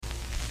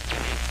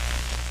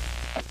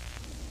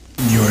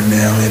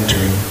now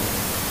entering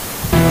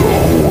the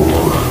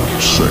horror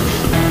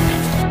sanctum.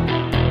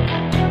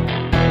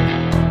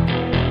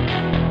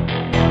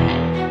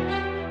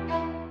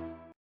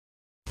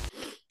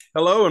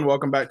 Hello and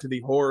welcome back to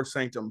the Horror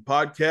Sanctum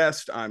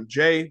podcast. I'm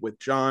Jay with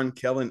John,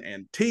 Kellen,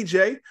 and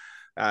TJ.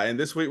 And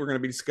this week we're going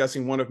to be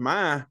discussing one of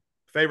my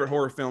favorite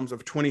horror films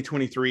of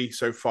 2023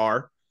 so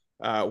far,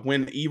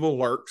 When Evil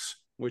Lurks,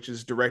 which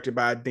is directed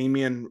by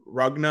Damien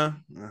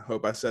Rugna. I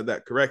hope I said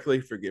that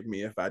correctly. Forgive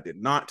me if I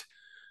did not.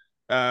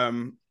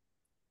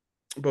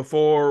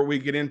 Before we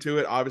get into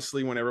it,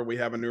 obviously, whenever we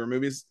have a newer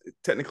movie,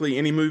 technically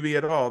any movie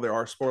at all, there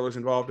are spoilers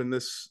involved in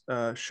this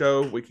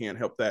show. We can't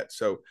help that.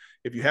 So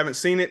if you haven't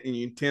seen it and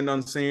you intend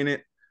on seeing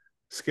it,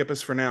 skip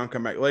us for now and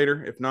come back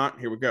later. If not,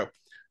 here we go.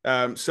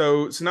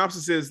 So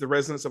synopsis is: the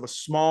residents of a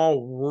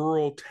small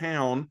rural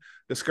town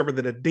discover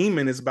that a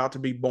demon is about to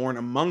be born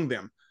among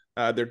them.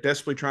 They're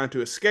desperately trying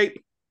to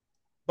escape,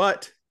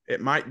 but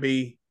it might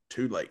be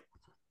too late.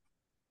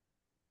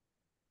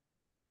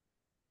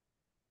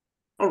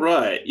 All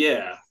right,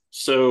 yeah.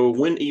 So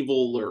When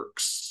Evil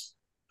Lurks.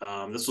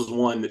 This was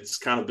one that's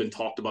kind of been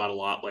talked about a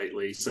lot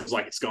lately. Seems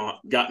like it's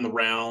gotten the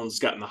rounds,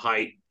 gotten the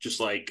hype, just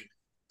like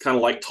kind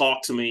of like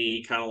Talk to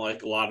Me, kind of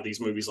like a lot of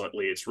these movies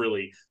lately. It's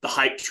really, the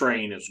hype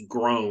train has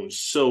grown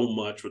so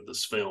much with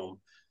this film.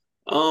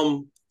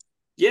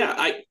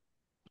 I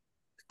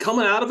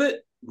coming out of it,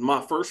 my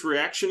first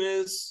reaction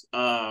is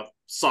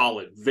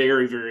solid,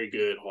 very, very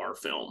good horror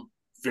film.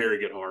 Very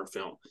good horror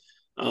film.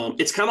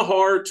 It's kind of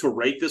hard to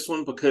rate this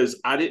one because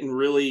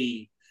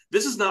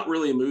this is not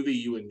really a movie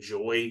you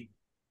enjoy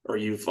or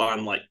you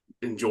find like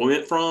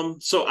enjoyment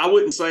from. So I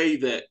wouldn't say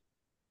that.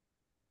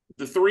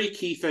 The three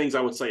key things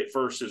I would say at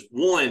first is: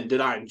 one, did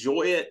I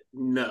enjoy it?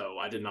 No,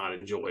 I did not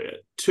enjoy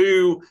it.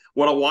 Two,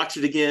 would I watch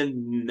it again?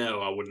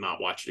 No, I would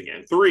not watch it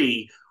again.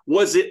 Three,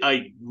 was it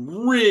a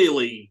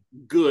really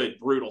good,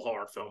 brutal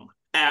horror film?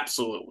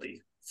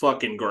 Absolutely.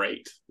 Fucking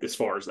great as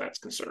far as that's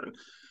concerned.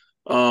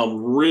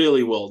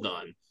 Really well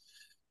done.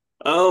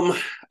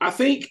 I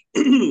think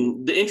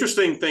the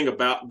interesting thing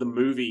about the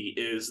movie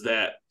is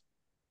that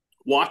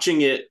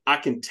watching it, I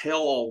can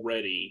tell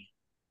already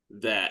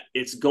that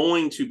it's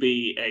going to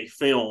be a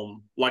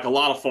film, like a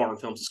lot of foreign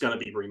films, it's going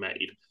to be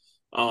remade.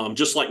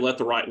 Just like Let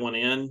the Right One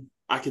In,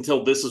 I can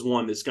tell this is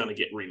one that's going to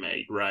get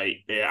remade, right?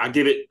 Yeah, I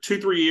give it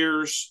 2-3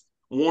 years.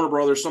 Warner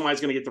Brothers, somebody's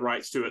going to get the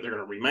rights to it. They're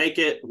going to remake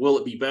it. Will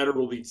it be better?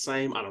 Will it be the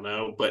same? I don't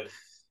know, but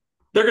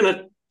they're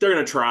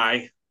gonna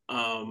try.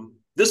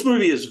 This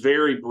movie is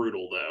very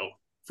brutal though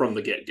from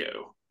the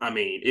get-go. I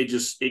mean,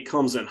 it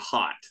comes in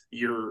hot.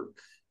 You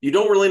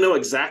don't really know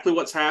exactly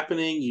what's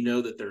happening. You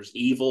know that there's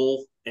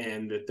evil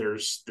and that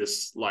there's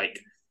this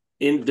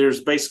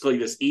there's basically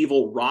this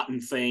evil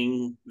rotten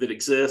thing that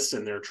exists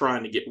and they're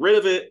trying to get rid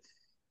of it.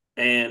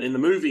 And in the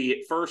movie,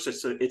 at first,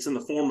 it's in the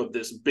form of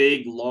this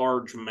big,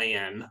 large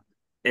man,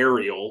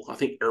 Ariel. I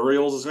think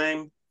Ariel's his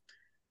name.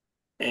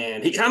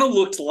 And he kind of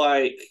looked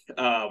like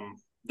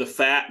the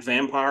fat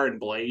vampire in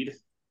Blade.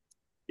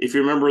 If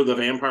you remember the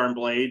vampire in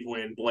Blade,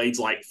 when Blade's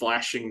like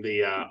flashing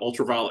the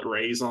ultraviolet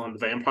rays on the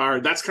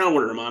vampire, that's kind of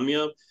what it reminded me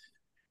of.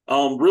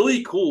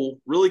 Really cool,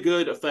 really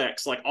good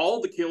effects. Like all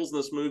the kills in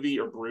this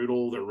movie are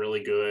brutal. They're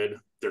really good.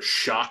 They're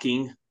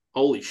shocking.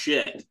 Holy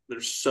shit.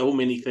 There's so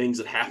many things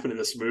that happen in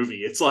this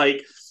movie. It's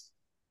like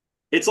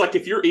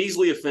if you're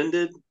easily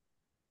offended,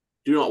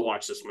 do not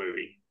watch this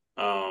movie.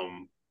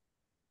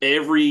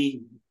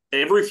 Every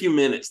few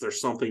minutes, there's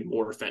something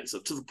more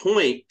offensive to the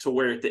point to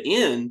where at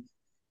the end,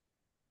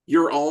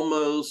 you're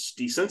almost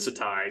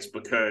desensitized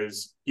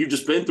because you've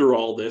just been through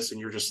all this and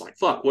you're just like,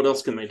 fuck, what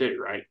else can they do,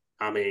 right?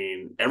 I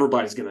mean,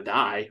 everybody's going to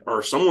die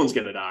or someone's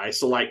going to die.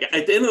 So like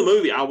at the end of the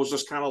movie, I was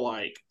just kind of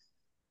like,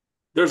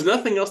 there's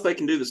nothing else they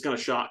can do that's going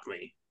to shock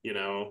me. You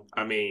know,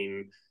 I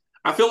mean,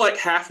 I feel like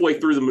halfway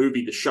through the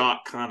movie, the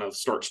shock kind of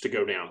starts to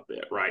go down a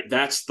bit, right?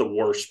 That's the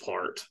worst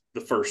part,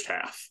 the first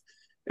half.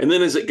 And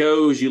then as it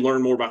goes, you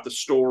learn more about the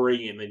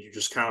story and then you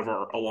just kind of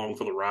are along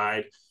for the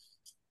ride.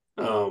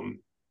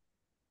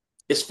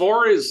 As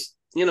far as,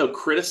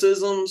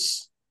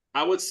 criticisms,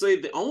 I would say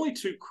the only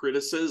two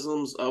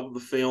criticisms of the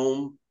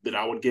film that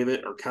I would give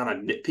it are kind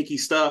of nitpicky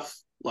stuff.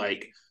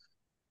 Like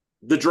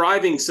the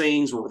driving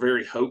scenes were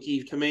very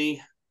hokey to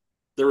me.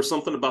 There was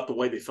something about the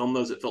way they filmed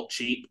those that felt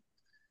cheap.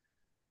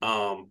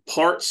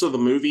 Parts of the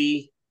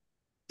movie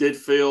did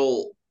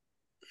feel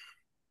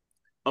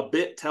a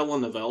bit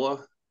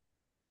telenovela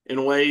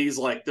in ways.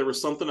 Like there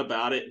was something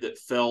about it that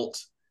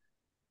felt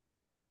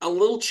a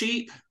little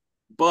cheap,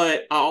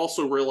 but I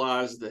also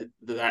realized that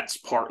that's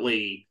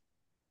partly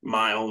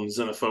my own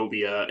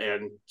xenophobia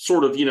and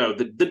sort of,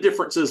 the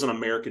differences in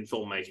American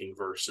filmmaking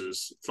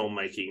versus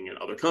filmmaking in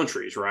other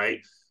countries, right?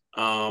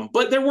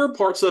 But there were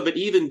parts of it,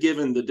 even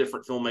given the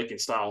different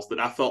filmmaking styles, that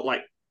I felt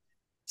like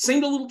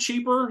seemed a little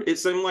cheaper. It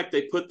seemed like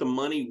they put the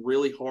money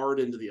really hard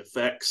into the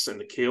effects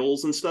and the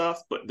kills and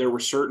stuff, but there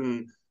were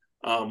certain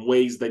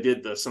ways they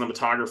did the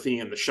cinematography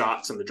and the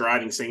shots and the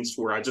driving scenes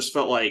where I just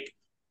felt like,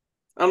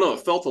 I don't know,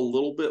 it felt a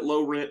little bit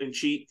low rent and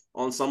cheap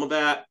on some of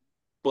that,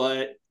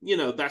 but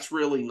that's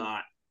really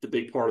not the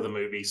big part of the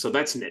movie. So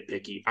that's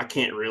nitpicky. I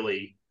can't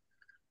really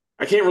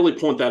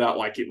point that out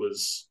like it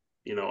was,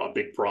 a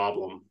big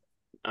problem.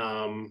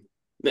 And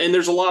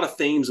there's a lot of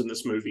themes in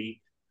this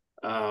movie.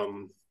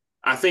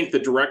 I think the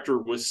director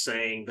was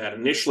saying that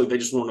initially they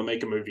just wanted to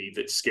make a movie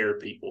that scared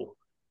people.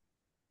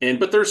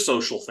 But there's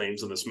social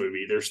themes in this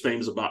movie. There's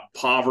things about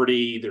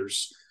poverty.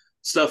 There's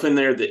stuff in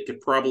there that could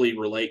probably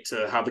relate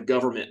to how the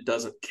government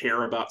doesn't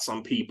care about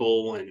some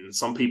people, and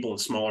some people in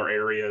smaller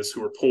areas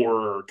who are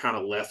poor are kind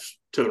of left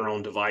to their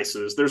own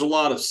devices. There's a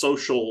lot of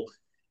social,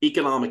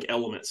 economic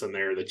elements in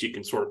there that you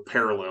can sort of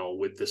parallel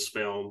with this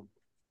film.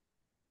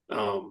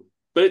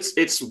 But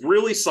it's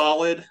really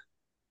solid.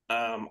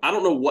 I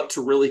don't know what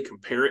to really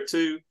compare it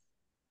to.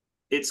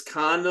 It's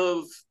kind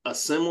of a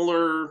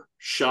similar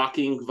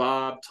shocking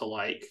vibe to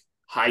like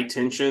High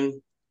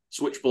Tension,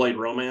 Switchblade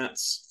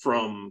Romance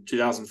from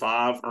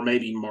 2005, or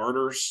maybe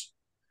Martyrs.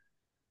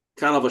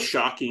 Kind of a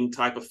shocking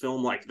type of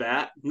film like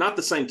that. Not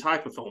the same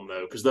type of film,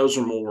 though, because those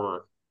are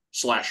more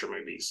slasher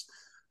movies.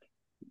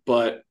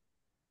 But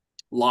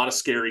a lot of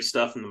scary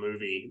stuff in the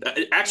movie.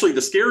 Actually,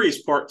 the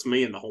scariest part to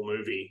me in the whole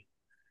movie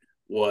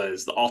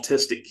was the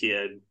autistic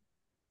kid.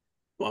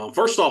 Well,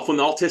 first off, when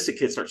the autistic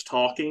kid starts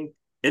talking,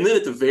 and then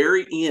at the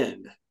very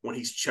end, when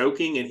he's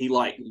choking and he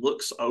like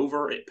looks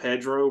over at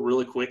Pedro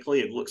really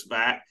quickly and looks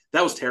back,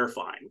 that was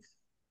terrifying.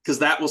 Because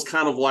that was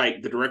kind of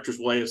like the director's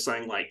way of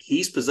saying, like,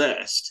 he's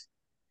possessed.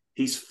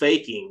 He's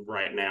faking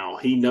right now.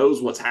 He knows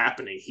what's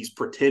happening. He's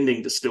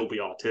pretending to still be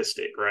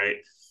autistic, right?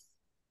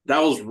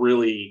 That was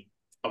really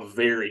a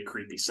very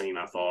creepy scene,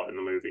 I thought, in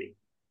the movie.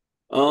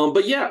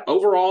 But yeah,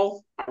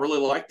 overall, I really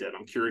liked it.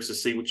 I'm curious to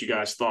see what you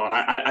guys thought.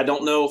 I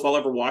don't know if I'll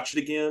ever watch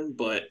it again,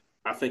 but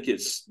I think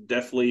it's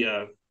definitely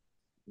a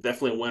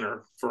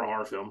winner for a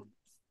horror film.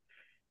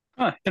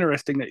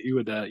 Interesting that you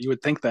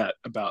would think that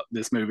about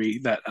this movie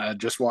that I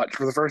just watched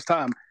for the first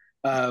time.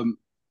 And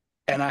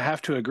I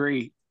have to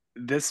agree,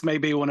 this may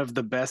be one of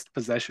the best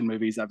possession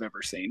movies I've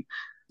ever seen.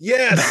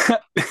 Yes,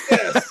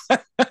 yes,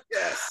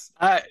 yes.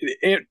 I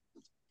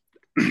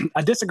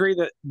disagree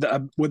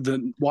with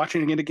the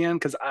watching it again,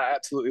 because I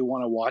absolutely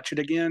want to watch it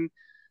again.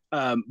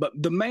 But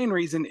the main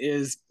reason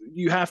is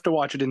you have to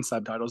watch it in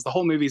subtitles. The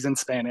whole movie's in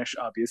Spanish,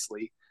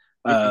 obviously.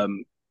 It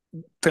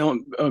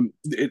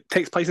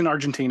takes place in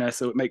Argentina,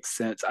 so it makes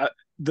sense.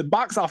 The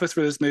box office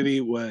for this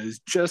movie was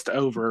just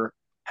over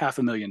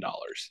 $500,000,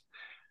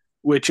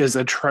 which is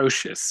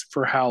atrocious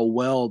for how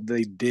well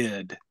they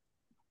did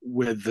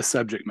with the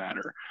subject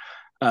matter.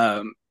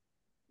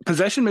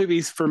 Possession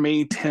movies for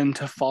me tend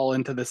to fall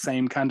into the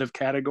same kind of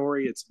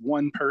category. It's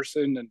one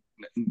person and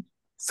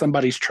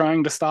somebody's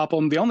trying to stop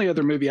them. The only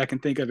other movie I can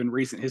think of in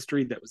recent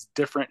history that was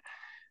different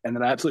and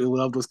that I absolutely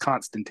loved was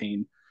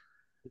Constantine.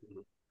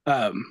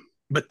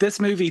 But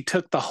this movie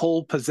took the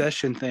whole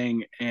possession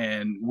thing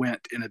and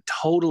went in a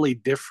totally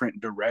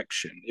different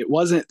direction. It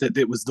wasn't that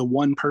it was the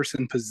one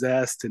person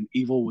possessed and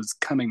evil was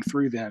coming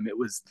through them. It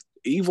was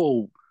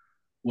evil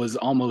was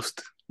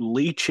almost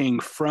leeching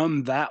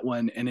from that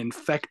one and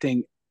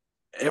infecting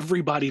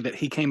everybody that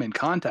he came in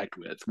contact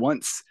with.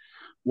 Once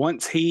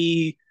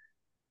he,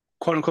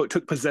 quote unquote,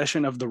 took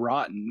possession of the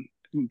rotten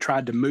and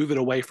tried to move it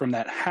away from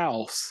that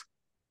house,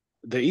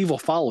 the evil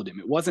followed him.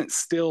 It wasn't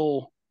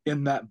still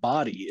in that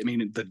body. I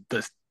mean,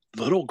 the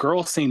little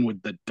girl scene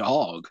with the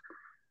dog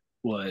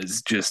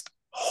was just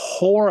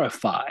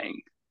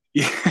horrifying.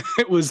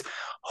 It was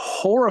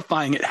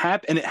horrifying. It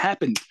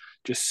happened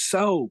just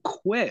so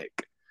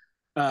quick.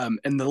 And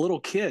the little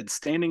kid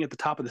standing at the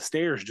top of the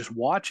stairs, just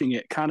watching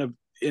it kind of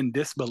in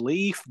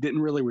disbelief,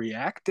 didn't really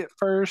react at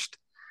first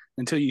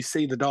until you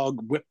see the dog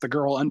whip the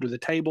girl under the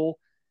table.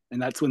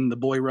 And that's when the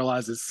boy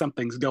realizes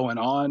something's going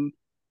on.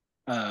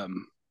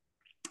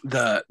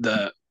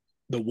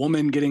 The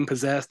woman getting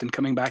possessed and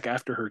coming back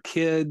after her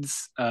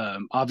kids.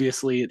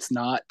 Obviously it's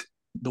not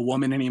the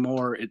woman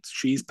anymore.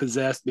 She's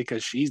possessed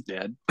because she's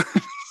dead.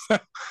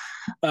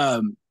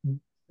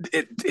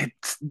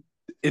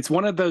 It's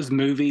one of those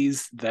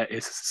movies that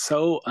is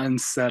so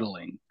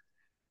unsettling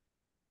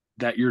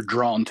that you're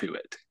drawn to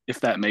it,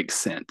 if that makes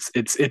sense.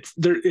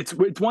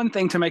 It's one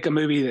thing to make a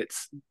movie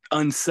that's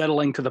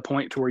unsettling to the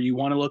point to where you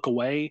want to look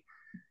away.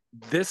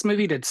 This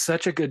movie did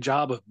such a good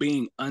job of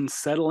being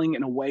unsettling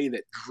in a way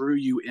that drew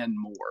you in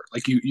more.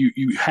 Like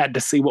you had to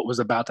see what was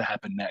about to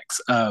happen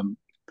next.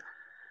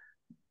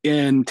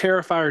 In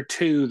Terrifier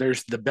 2,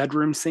 there's the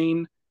bedroom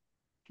scene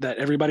that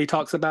everybody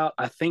talks about.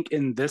 I think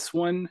in this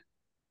one,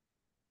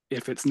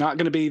 if it's not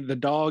going to be the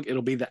dog,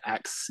 it'll be the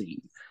axe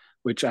scene,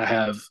 which I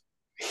have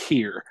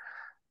here.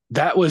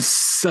 That was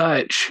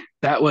such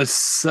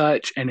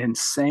an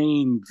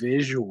insane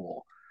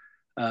visual.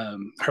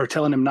 Her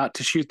telling him not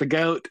to shoot the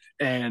goat,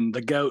 and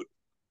the goat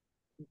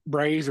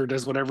brays or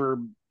does whatever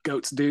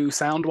goats do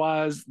sound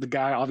wise. The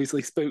guy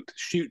obviously spooked,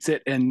 shoots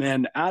it, and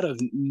then out of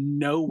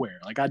nowhere,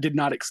 like I did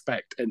not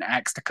expect an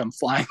axe to come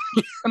flying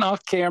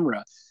off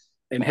camera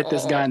and hit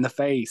this guy in the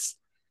face.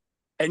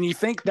 And you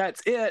think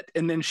that's it,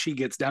 and then she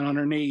gets down on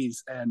her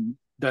knees and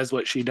does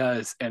what she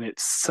does, and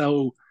it's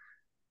so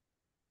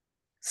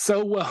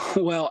so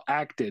well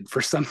acted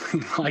for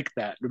something like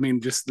that. I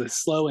mean, just the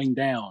slowing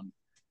down,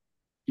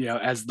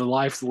 as the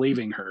life's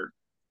leaving her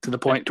to the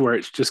point to where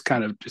it's just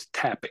kind of just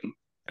tapping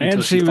until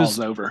And she falls was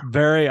over.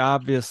 very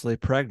obviously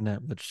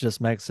pregnant, which just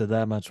makes it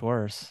that much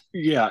worse.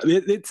 Yeah,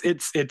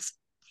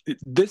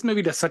 this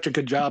movie does such a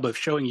good job of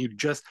showing you,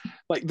 just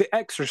like The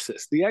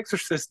Exorcist. The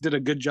Exorcist did a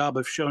good job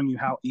of showing you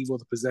how evil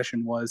the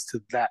possession was to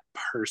that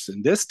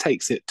person. This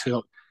takes it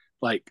to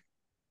like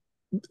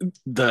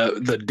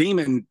the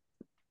demon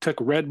took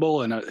Red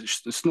Bull and a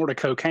snort of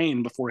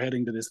cocaine before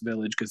heading to this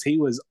village because he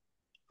was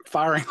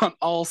firing on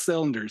all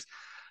cylinders.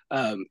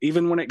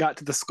 Even when it got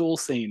to the school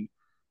scene,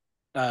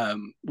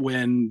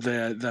 when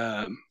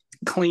the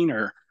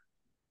cleaner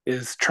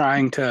is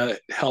trying to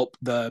help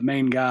the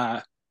main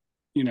guy,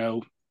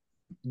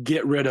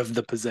 get rid of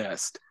the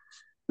possessed,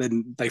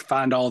 then they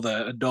find all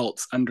the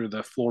adults under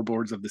the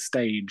floorboards of the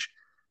stage.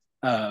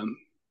 And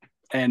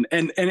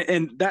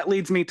that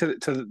leads me to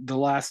the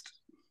last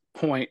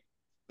point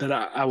that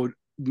I would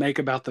make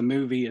about the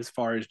movie as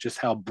far as just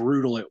how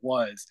brutal it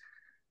was.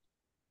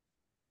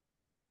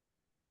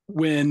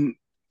 When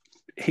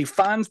he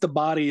finds the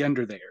body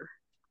under there,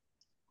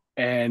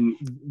 and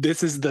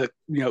this is the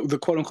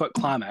quote unquote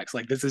climax,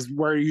 like this is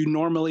where you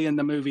normally in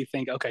the movie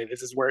think, okay,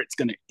 this is where it's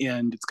going to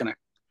end, it's going to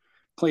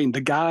clean.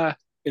 The guy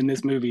in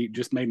this movie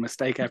just made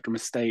mistake after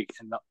mistake,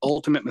 and the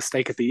ultimate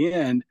mistake at the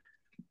end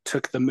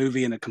took the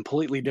movie in a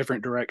completely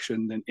different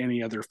direction than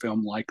any other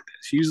film like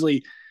this.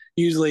 Usually,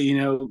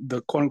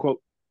 the quote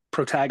unquote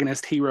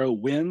protagonist hero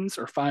wins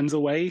or finds a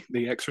way.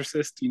 The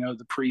Exorcist,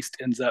 the priest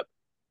ends up,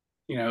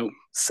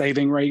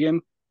 saving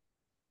Reagan.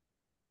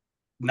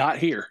 Not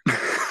here.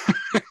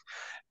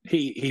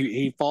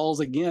 He falls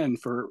again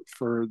for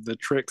the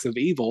tricks of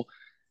evil,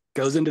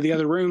 goes into the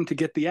other room to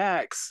get the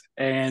axe,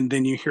 and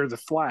then you hear the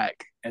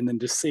thwack, and then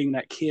just seeing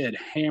that kid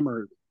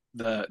hammer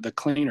the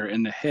cleaner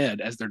in the head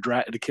as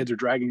the kids are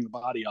dragging the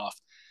body off,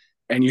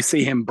 and you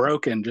see him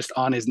broken just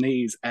on his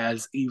knees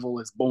as evil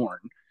is born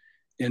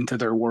into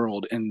their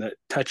world, and the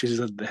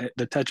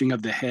touching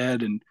of the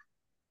head, and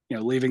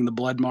leaving the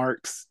blood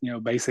marks,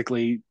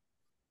 basically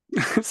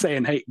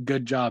saying, hey,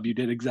 good job, you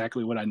did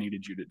exactly what I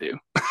needed you to do.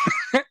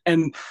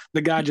 And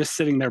the guy just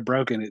sitting there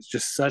broken. It's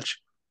just such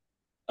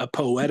a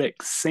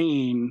poetic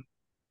scene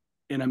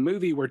in a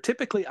movie where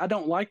typically I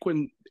don't like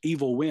when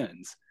evil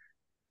wins.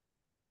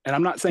 And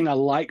I'm not saying I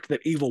liked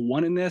that evil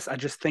won in this. I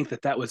just think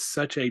that was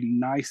such a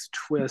nice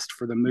twist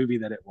for the movie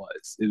that it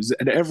was. It was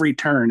at every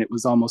turn, it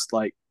was almost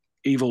like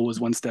evil was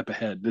one step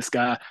ahead. This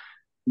guy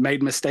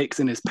made mistakes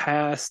in his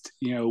past,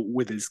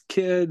 with his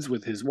kids,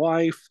 with his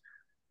wife,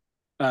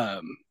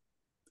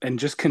 and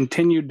just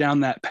continued down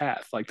that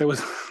path. Like there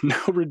was no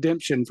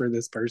redemption for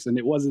this person.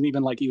 It wasn't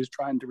even like he was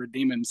trying to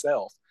redeem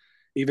himself,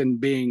 even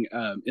being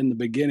in the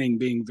beginning,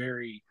 being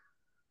very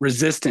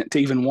resistant to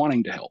even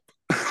wanting to help.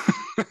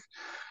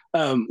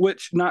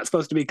 Which not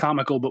supposed to be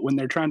comical, but when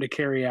they're trying to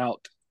carry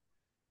out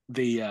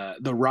the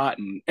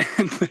rotten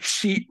and the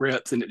sheet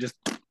rips and it just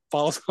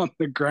falls on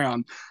the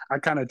ground, I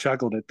kind of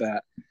chuckled at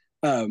that.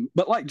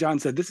 But like John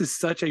said, this is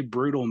such a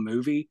brutal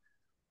movie.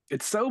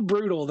 It's so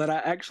brutal that I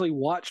actually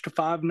watched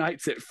Five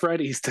Nights at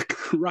Freddy's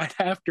right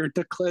after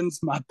to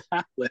cleanse my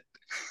palate,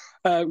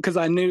 because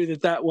I knew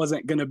that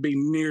wasn't going to be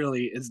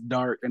nearly as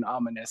dark and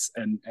ominous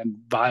and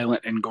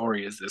violent and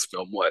gory as this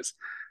film was.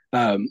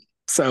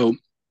 So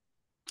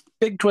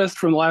big twist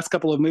from the last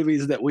couple of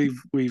movies that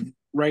we've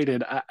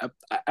rated. I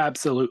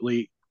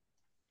absolutely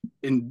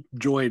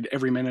enjoyed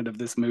every minute of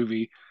this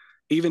movie,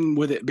 even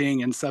with it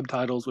being in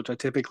subtitles, which I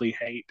typically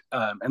hate.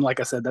 And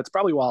like I said, that's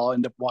probably why I'll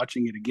end up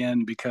watching it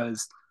again,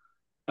 because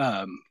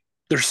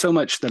there's so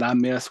much that I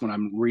miss when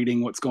I'm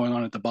reading what's going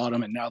on at the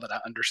bottom. And now that I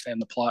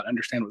understand the plot,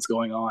 understand what's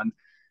going on,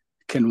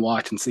 can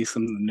watch and see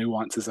some of the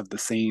nuances of the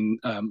scene.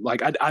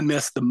 Like I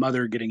missed the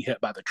mother getting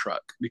hit by the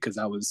truck because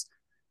I was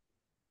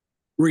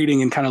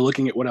reading and kind of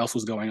looking at what else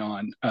was going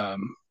on.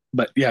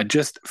 But yeah,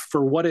 just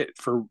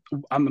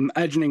I'm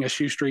imagining a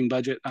shoestring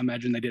budget. I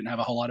imagine they didn't have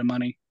a whole lot of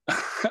money.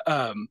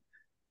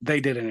 They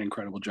did an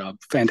incredible job.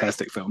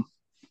 Fantastic film.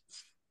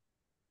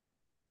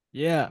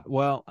 Yeah,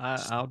 well,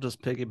 I'll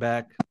just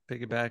piggyback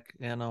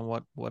in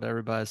on what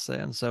everybody's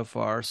saying so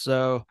far.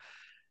 So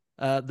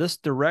this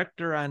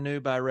director I knew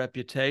by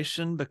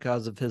reputation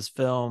because of his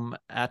film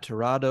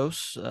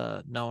Atarados,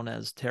 known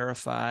as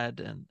Terrified,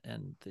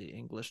 and the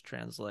English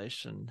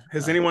translation.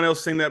 Has anyone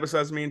else seen that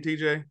besides me and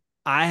TJ?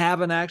 I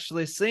haven't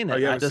actually seen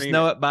it. I just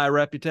know it by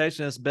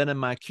reputation. It's been in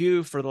my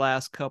queue for the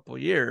last couple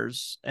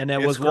years, and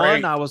it was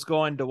one I was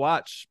going to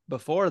watch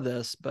before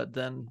this, but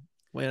then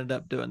we ended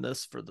up doing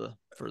this for the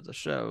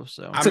show.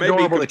 So it's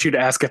adorable that you'd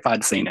ask if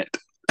I'd seen it.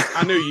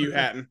 I knew you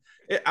hadn't.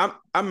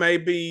 I may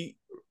be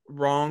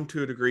wrong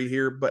to a degree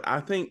here, but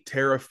I think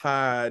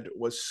Terrified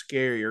was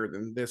scarier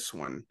than this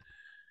one,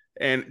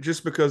 and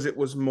just because it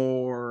was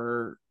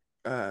more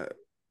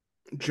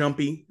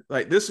jumpy.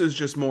 Like this is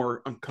just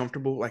more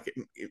uncomfortable. Like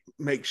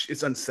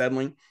it's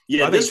unsettling.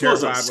 Yeah, this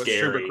wasn't was scary.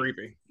 Super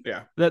creepy.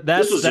 Yeah,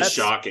 this was just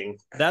shocking.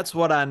 That's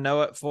what I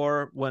know it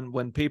for.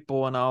 When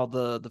people and all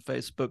the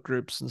Facebook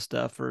groups and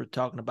stuff are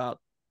talking about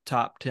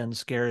top 10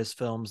 scariest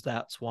films,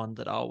 that's one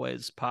that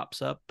always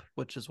pops up,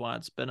 which is why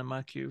it's been in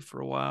my queue for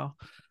a while.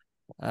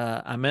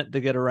 I meant to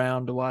get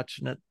around to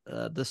watching it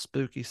this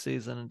spooky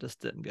season and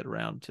just didn't get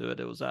around to it.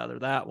 It was either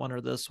that one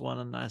or this one,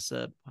 and I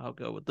said I'll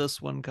go with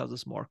this one because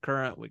it's more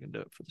current. We can do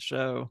it for the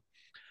show.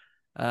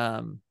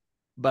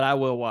 But I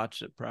will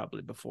watch it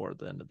probably before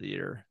the end of the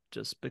year,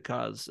 just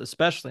because,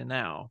 especially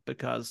now,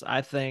 because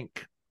I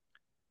think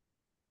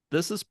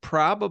this is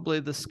probably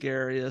the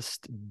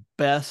scariest,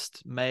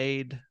 best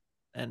made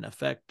and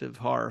effective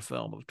horror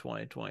film of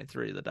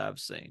 2023 that I've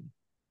seen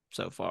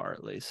so far,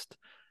 at least.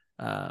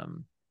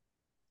 And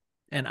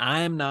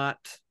I'm not,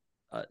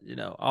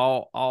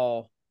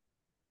 all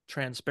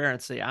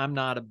transparency, I'm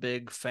not a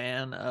big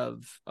fan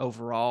of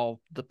overall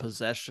the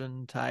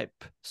possession type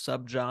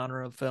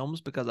subgenre of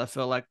films, because I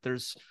feel like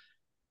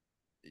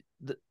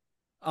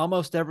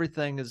almost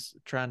everything is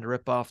trying to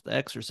rip off The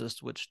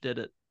Exorcist, which did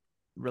it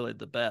really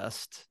the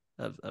best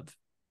of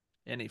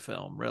any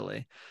film,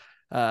 really.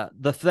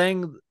 The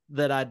thing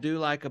that I do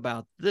like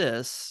about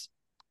this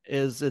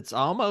is it's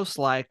almost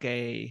like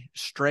a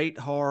straight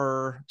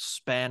horror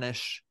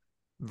Spanish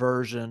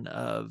version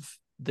of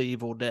The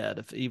Evil Dead.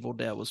 If Evil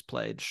Dead was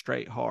played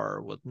straight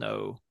horror with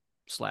no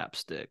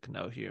slapstick,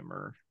 no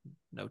humor,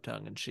 no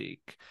tongue in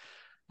cheek,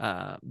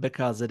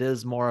 because it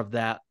is more of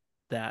that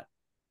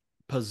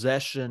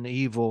possession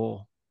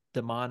evil,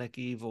 demonic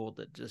evil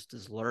that just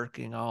is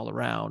lurking all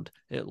around.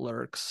 It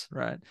lurks,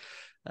 right?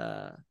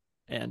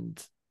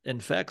 And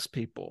infects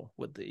people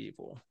with the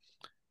evil.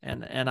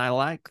 And I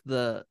like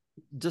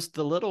just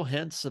the little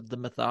hints of the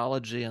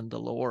mythology and the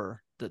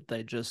lore that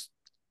they just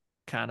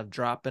kind of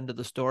drop into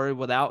the story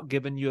without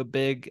giving you a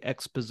big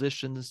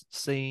exposition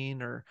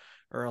scene or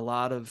a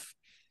lot of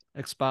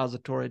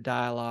expository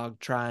dialogue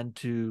trying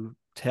to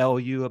tell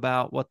you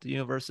about what the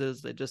universe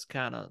is. They just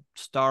kind of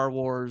Star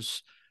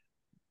Wars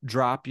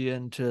drop you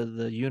into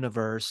the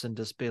universe and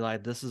just be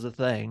like, this is a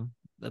thing,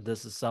 that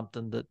this is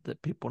something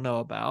that people know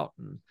about,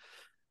 and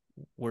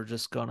we're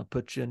just going to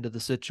put you into the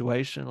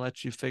situation,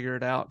 let you figure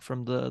it out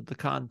from the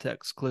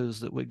context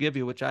clues that we give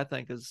you, which I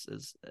think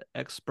is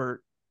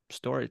expert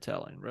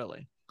storytelling,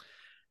 really.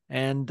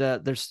 And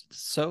there's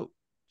so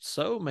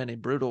many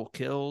brutal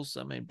kills,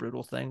 I mean,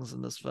 brutal things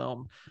in this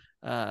film,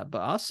 but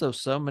also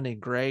so many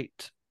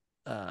great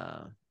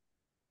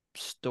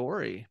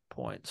story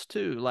points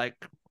too. Like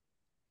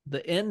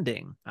the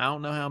ending, I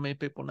don't know how many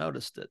people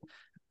noticed it.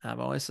 I've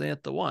only seen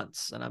it the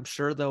once, and I'm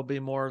sure there'll be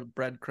more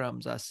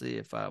breadcrumbs I see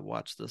if I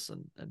watch this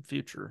in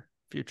future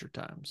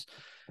times.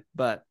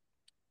 But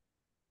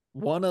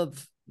one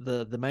of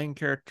the main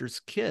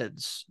character's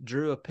kids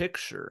drew a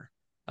picture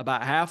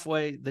about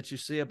halfway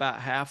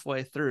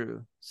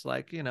through. It's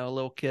like, a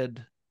little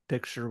kid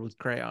picture with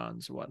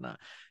crayons or whatnot.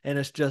 And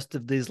it's just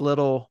of these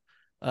little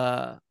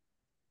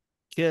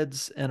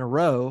kids in a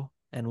row,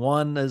 and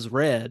one is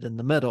red in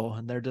the middle,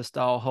 and they're just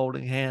all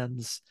holding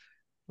hands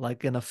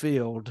like in a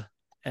field.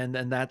 And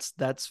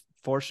that's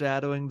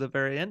foreshadowing the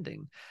very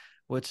ending,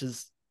 which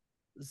is,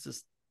 it's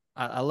just,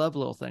 I love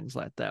little things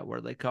like that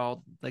where they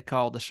call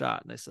the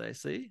shot and they say,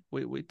 see,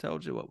 we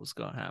told you what was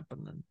going to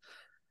happen.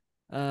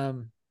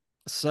 And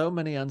so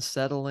many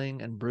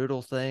unsettling and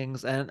brutal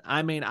things. And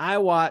I mean, I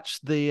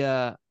watched me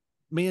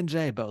and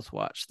Jay both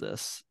watched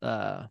this.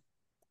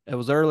 It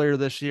was earlier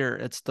this year.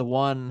 It's the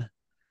one,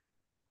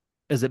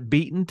 is it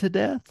Beaten to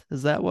Death?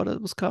 Is that what it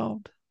was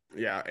called?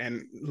 Yeah,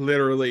 and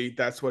literally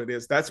that's what it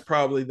is. That's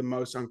probably the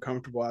most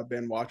uncomfortable I've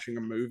been watching a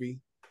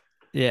movie.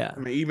 Yeah. I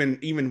mean,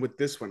 even with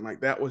this one,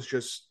 like that was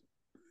just,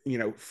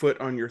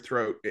 foot on your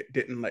throat. It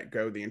didn't let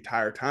go the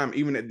entire time.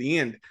 Even at the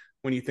end,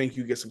 when you think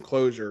you get some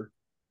closure,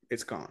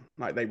 it's gone.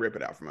 Like they rip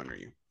it out from under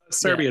you.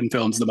 Serbian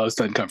film's the most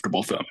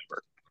uncomfortable film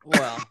ever.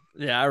 Well,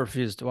 yeah, I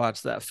refuse to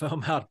watch that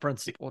film out of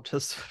principle,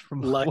 just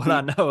from Lucky. what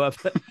I know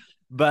of it.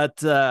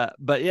 But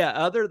yeah,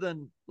 other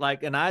than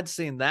like, and I'd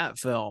seen that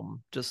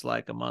film just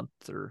like a month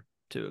or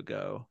two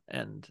ago,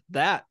 and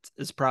that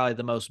is probably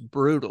the most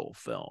brutal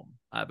film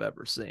I've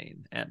ever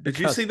seen. And did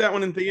you see that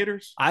one in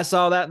theaters? I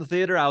saw that in the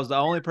theater. I was the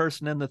only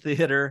person in the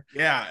theater.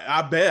 Yeah,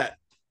 I bet.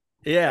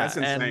 Yeah, that's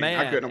insane. And man,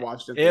 I couldn't have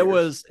watched it. It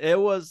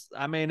was.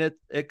 I mean,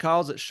 it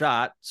calls it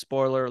shot.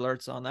 Spoiler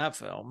alerts on that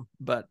film,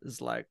 but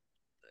it's like,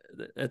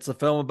 it's a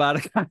film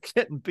about a guy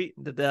getting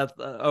beaten to death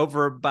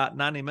over about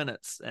 90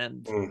 minutes,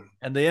 and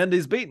the end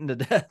he's beaten to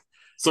death.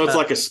 So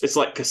it's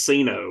like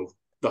Casino,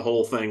 the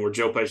whole thing where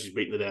Joe Pesci's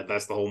beaten to death.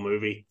 That's the whole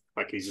movie.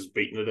 Like he's just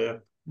beaten to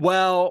death.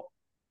 Well,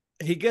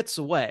 he gets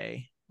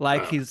away.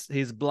 Like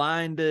he's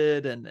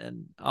blinded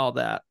and all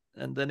that,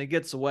 and then he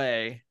gets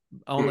away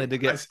only to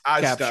get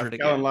captured again.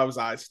 Kellen loves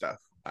eye stuff.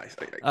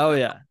 Oh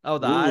yeah. Oh,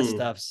 the eye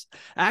stuff's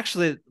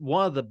actually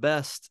one of the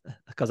best,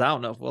 because I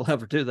don't know if we'll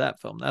ever do that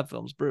film. That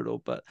film's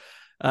brutal, but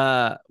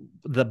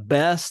the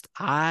best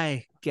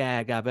eye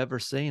gag I've ever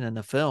seen in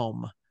a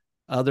film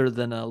other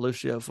than a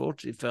Lucio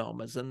Fulci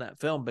film is in that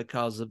film,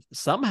 because of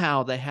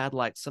somehow they had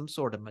like some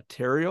sort of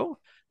material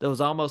that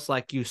was almost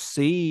like you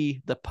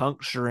see the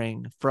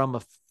puncturing from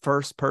a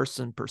first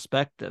person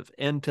perspective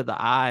into the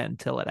eye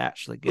until it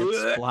actually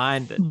gets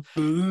blinded.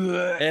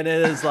 And it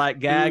is like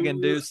gag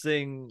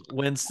inducing,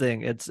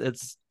 wincing.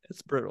 It's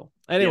brutal.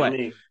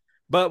 Anyway,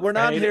 but we're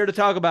not here to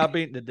talk about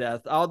beaten to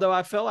death. Although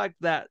I feel like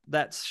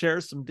that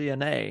shares some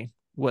DNA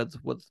with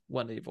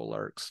When Evil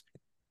Lurks.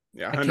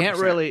 Yeah,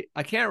 100%.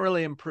 I can't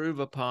really improve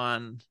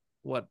upon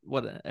what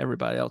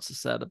everybody else has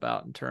said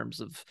about in terms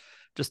of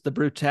just the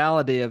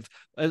brutality of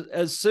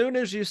as soon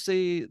as you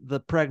see the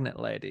pregnant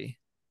lady,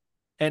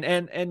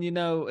 and you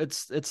know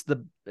it's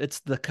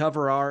the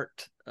cover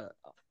art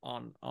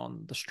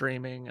on the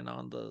streaming and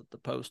on the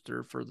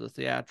poster for the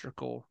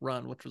theatrical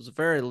run, which was a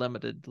very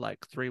limited, like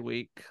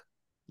 3-week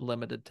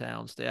limited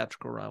towns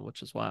theatrical run,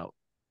 which is why it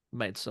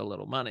made so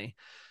little money,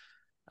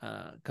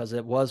 because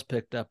it was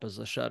picked up as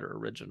a Shudder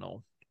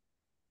original.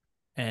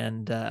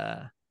 And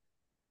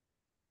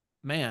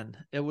man,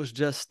 it was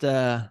just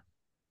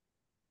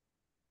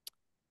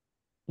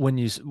when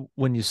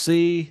you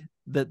see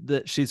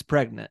that she's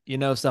pregnant, you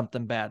know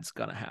something bad's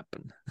gonna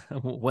happen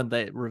when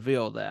they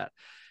reveal that.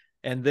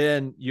 And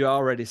then you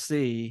already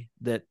see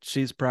that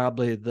she's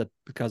probably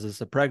because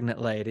it's a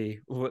pregnant lady,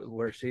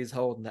 where she's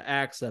holding the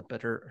axe up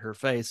at her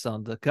face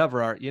on the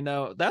cover art, you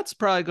know, that's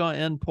probably going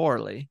to end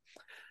poorly.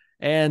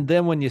 And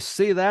then when you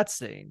see that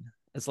scene,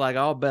 it's like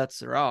all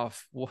bets are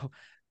off.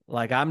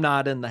 Like, I'm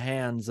not in the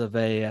hands of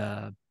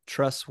a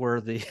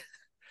trustworthy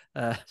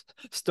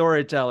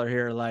storyteller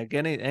here. Like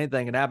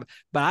anything can happen,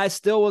 but I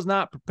still was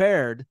not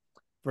prepared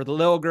for the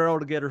little girl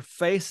to get her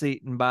face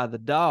eaten by the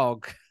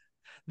dog.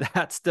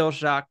 That still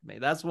shocked me.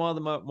 That's one of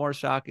the more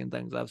shocking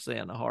things I've seen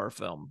in a horror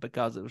film,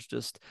 because it was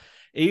just,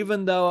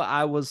 even though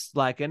I was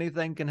like,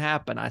 anything can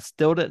happen, I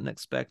still didn't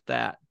expect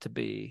that to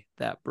be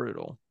that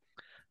brutal.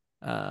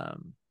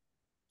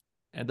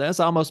 And then it's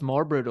almost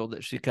more brutal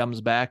that she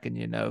comes back and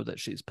you know that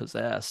she's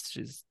possessed.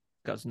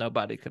 Because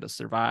nobody could have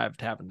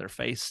survived having their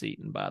face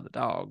eaten by the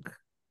dog.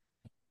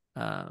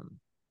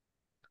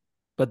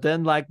 But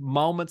then, like,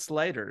 moments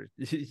later,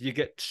 you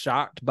get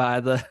shocked by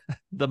the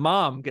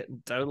mom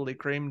getting totally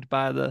creamed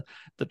by the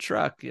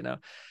truck. You know,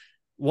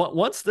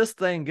 once this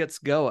thing gets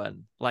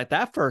going, like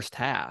that first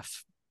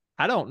half,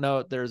 I don't know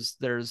if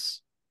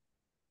there's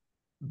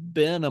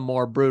been a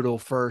more brutal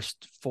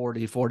first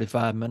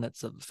 40-45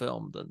 minutes of the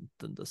film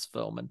than this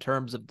film in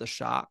terms of the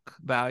shock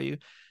value.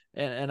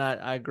 And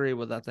I agree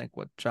with, I think,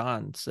 what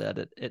John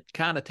said. It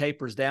kind of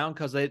tapers down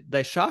because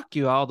they shock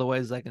you all the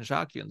ways they can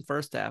shock you in the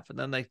first half, and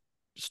then they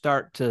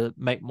start to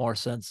make more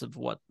sense of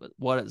what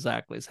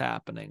exactly is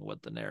happening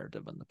with the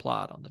narrative and the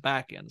plot on the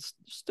back end.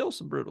 Still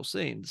some brutal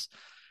scenes,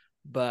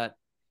 but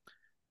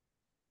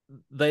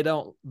they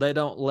don't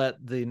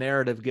let the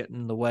narrative get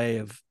in the way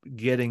of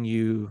getting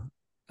you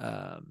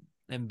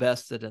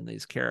invested in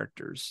these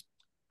characters.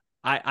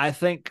 I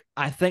think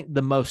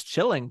the most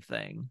chilling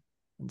thing,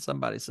 and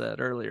somebody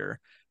said earlier,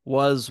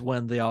 was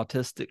when the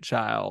autistic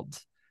child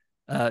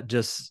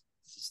just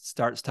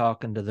starts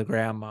talking to the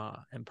grandma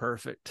in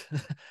perfect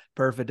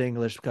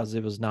English, because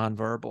it was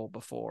nonverbal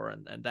before,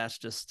 and that's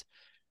just,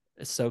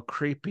 it's so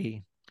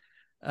creepy.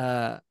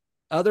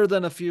 Other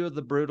than a few of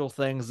the brutal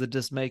things that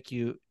just make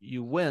you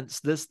wince,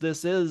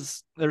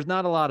 there's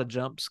not a lot of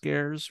jump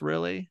scares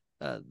really.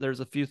 There's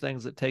a few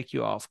things that take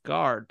you off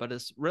guard, but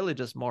it's really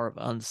just more of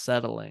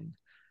unsettling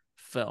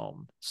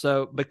film.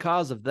 So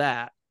because of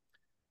that,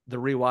 the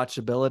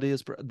rewatchability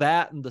is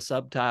that, and the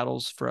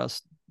subtitles, for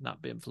us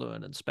not being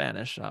fluent in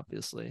Spanish,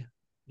 obviously,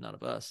 none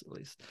of us at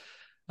least,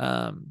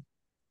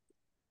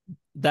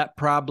 that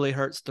probably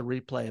hurts the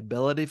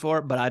replayability for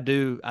it. But I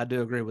do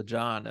agree with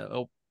John.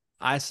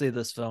 I see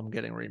this film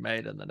getting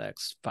remade in the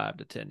next 5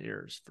 to 10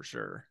 years for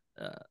sure,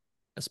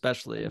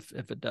 especially if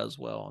it does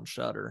well on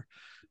Shudder,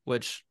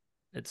 which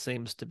it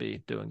seems to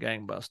be doing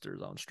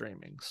gangbusters on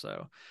streaming.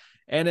 So,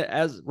 and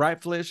as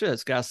rightfully it should,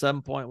 it's got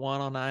 7.1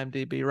 on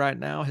IMDb right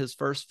now. His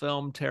first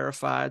film,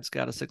 Terrified's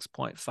got a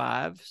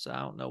 6.5. So I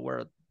don't know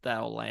where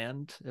that'll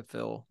land, if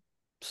it'll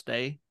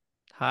stay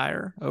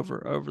higher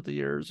over the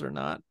years or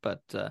not.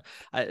 But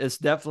it's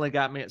definitely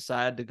got me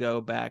excited to go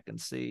back and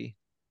see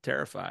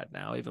Terrified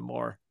now, even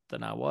more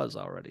than I was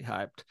already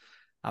hyped.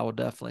 I will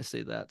definitely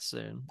see that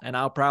soon, and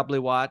I'll probably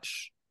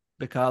watch,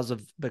 because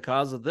of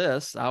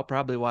this, I'll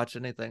probably watch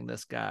anything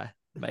this guy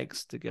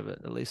makes to give it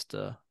at least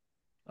a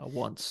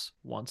once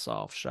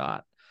off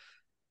shot.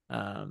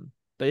 But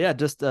yeah,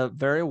 just a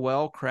very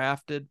well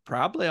crafted,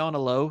 probably on a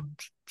low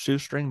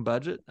shoestring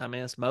budget. I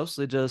mean, it's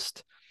mostly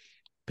just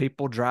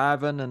people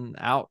driving and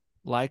out,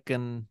 like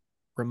in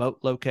remote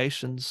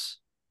locations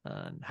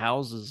and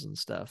houses and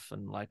stuff,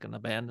 and like an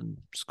abandoned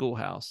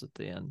schoolhouse at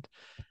the end.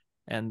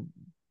 And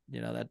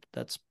you know,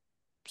 that's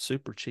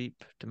super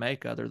cheap to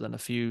make, other than a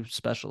few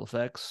special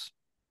effects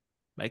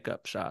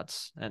makeup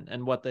shots,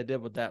 and what they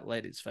did with that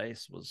lady's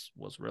face was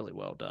really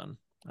well done,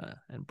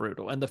 and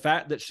brutal. And the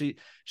fact that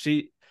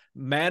she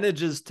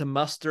manages to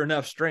muster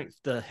enough strength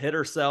to hit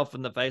herself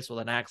in the face with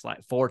an axe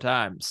like 4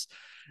 times,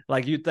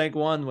 Like you'd think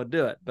one would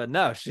do it, but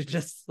no, she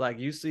just like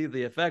you see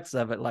the effects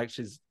of it, like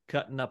she's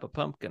cutting up a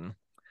pumpkin.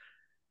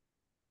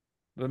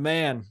 But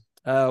man,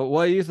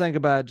 what do you think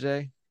about it,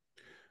 Jay?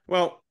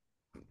 Well,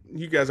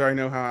 you guys already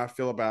know how I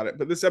feel about it,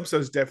 but this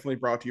episode is definitely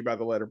brought to you by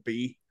the letter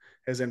B,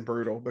 as in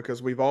brutal,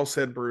 because we've all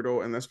said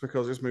brutal, and that's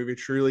because this movie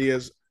truly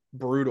is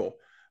brutal.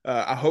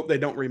 I hope they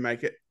don't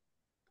remake it.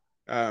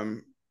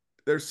 Um,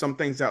 there's some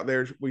things out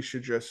there we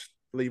should just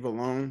leave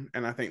alone,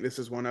 and I think this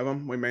is one of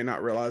them. We may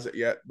not realize it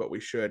yet, but we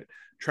should.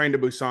 Train to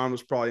Busan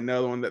was probably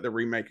another one that they're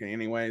remaking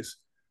anyways,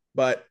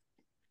 but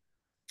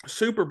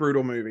super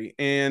brutal movie,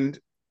 and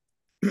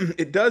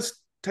it does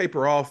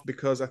taper off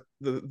because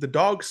the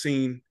dog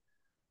scene.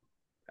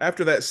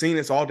 After that scene,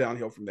 it's all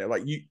downhill from there.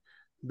 Like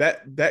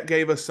that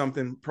gave us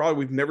something probably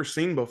we've never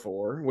seen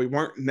before. We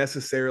weren't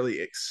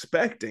necessarily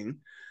expecting.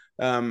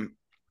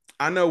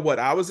 I know what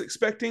I was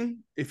expecting.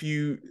 If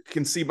you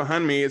can see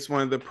behind me, it's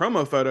one of the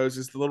promo photos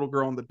is the little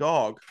girl and the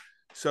dog.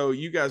 So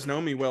you guys know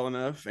me well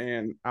enough,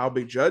 and I'll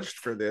be judged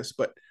for this.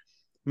 But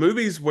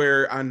movies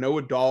where I know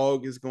a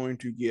dog is going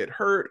to get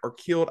hurt or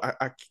killed,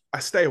 I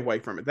stay away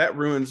from it. That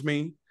ruins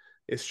me.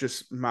 It's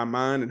just my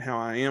mind and how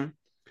I am.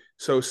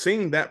 So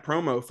seeing that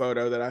promo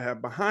photo that I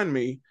have behind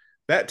me,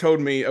 that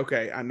told me,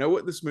 okay, I know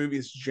what this movie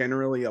is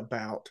generally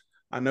about.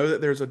 I know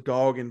that there's a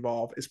dog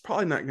involved. It's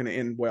probably not going to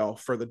end well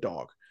for the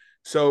dog.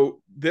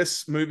 So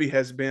this movie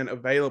has been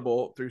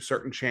available through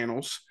certain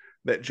channels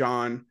that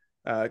John,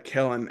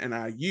 Kellen, and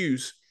I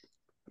use,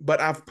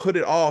 but I've put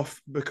it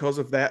off because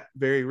of that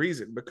very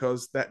reason,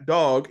 because that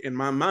dog, in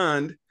my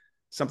mind,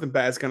 something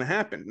bad is going to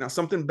happen. Now,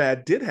 something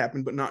bad did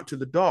happen, but not to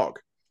the dog.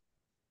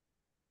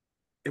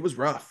 It was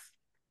rough.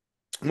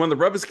 One of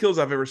the roughest kills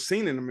I've ever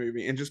seen in a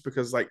movie, and just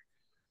because like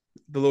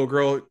the little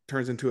girl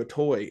turns into a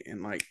toy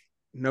in like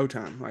no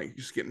time, like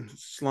just getting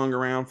flung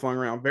around,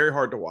 very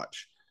hard to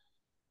watch.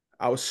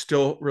 I was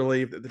still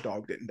relieved that the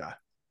dog didn't die.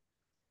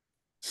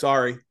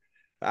 Sorry.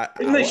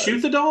 Didn't they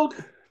shoot the dog?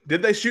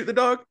 Did they shoot the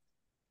dog?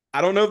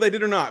 I don't know if they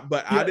did or not,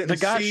 but Yeah, I didn't the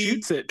guy see.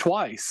 shoots it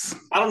twice.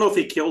 I don't know if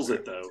he kills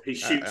it though. He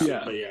shoots yeah.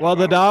 it, but yeah. Well,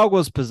 the dog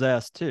was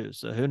possessed too,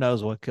 so who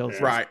knows what kills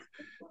him. Right.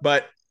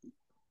 But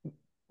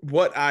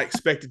what I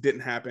expected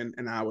didn't happen,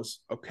 and I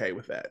was okay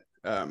with that.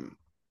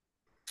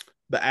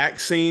 The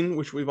axe scene,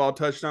 which we've all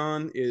touched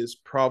on, is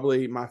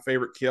probably my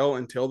favorite kill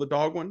until the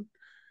dog one.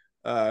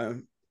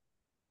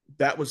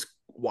 That was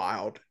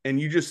wild.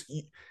 And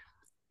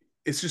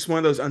it's just one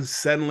of those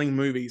unsettling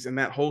movies. And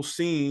that whole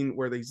scene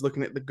where he's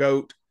looking at the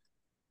goat,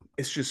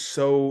 it's just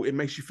it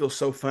makes you feel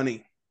so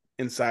funny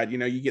inside. You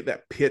know, you get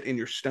that pit in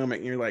your stomach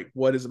and you're like,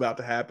 what is about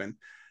to happen?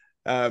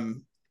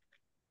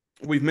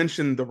 We've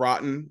mentioned the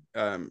rotten.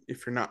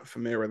 If you're not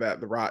familiar with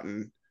that, the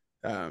rotten,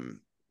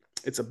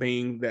 it's a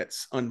being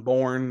that's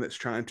unborn, that's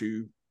trying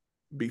to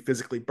be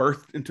physically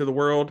birthed into the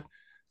world,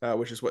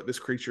 which is what this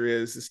creature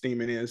is, this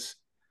demon is.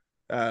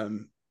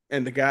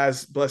 And the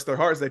guys, bless their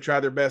hearts, they try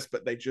their best,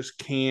 but they just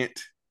can't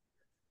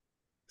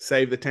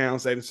save the town,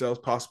 save themselves,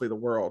 possibly the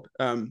world.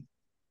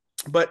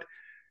 But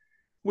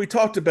we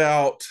talked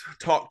about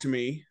Talk to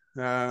Me,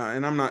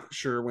 and I'm not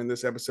sure when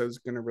this episode is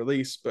going to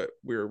release, but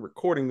we're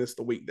recording this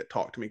the week that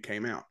Talk to Me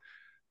came out.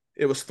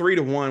 It was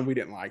 3-1. We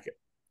didn't like it.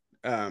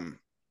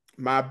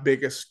 My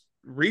biggest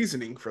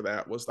reasoning for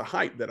that was the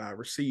hype that I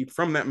received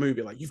from that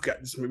movie. Like, you've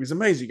got this movie's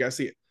amazing. You got to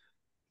see it.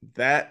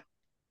 That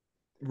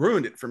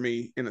ruined it for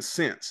me in a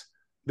sense.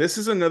 This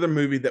is another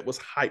movie that was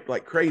hyped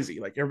like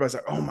crazy. Like everybody's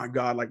like, oh my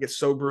God, like it's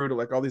so brutal.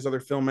 Like all these other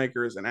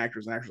filmmakers and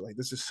actors like,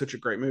 this is such a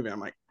great movie. I'm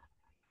like,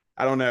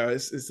 I don't know.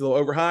 It's a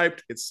little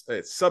overhyped. It's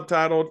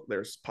subtitled.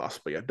 There's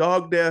possibly a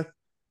dog death.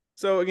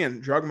 So again,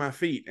 drug my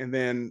feet. And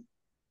then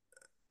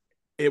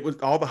it was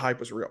all the hype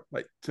was real.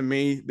 Like to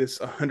me, this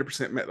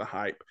 100% met the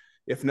hype.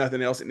 If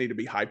nothing else, it needed to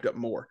be hyped up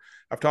more.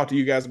 I've talked to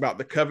you guys about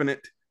The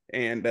Covenant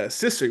and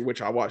Sister,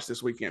 which I watched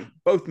this weekend.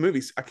 Both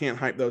movies, I can't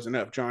hype those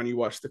enough. John, you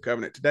watched The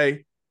Covenant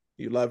today.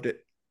 You loved it.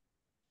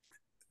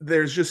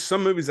 There's just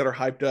some movies that are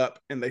hyped up,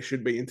 and they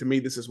should be. And to me,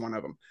 this is one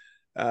of them.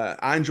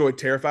 I enjoyed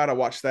Terrified. I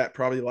watched that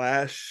probably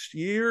last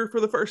year for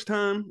the first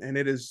time, and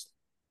it is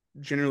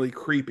generally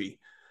creepy,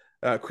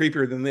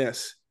 creepier than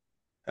this.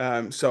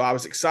 So I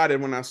was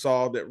excited when I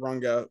saw that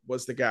Runga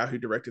was the guy who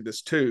directed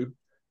this too,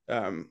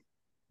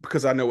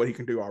 because I know what he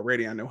can do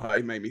already. I know how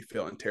he made me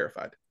feel in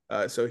Terrified.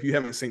 So if you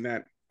haven't seen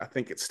that, I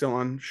think it's still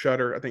on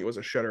Shudder. I think it was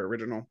a Shudder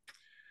original.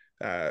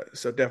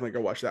 So definitely go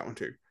watch that one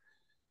too.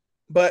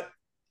 But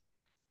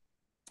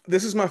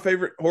this is my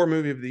favorite horror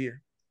movie of the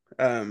year.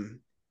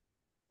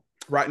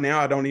 Right now,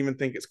 I don't even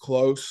think it's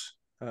close.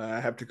 I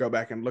have to go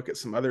back and look at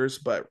some others,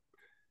 but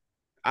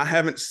I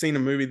haven't seen a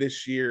movie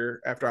this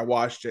year after I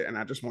watched it, and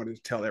I just wanted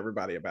to tell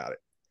everybody about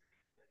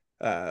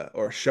it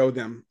or show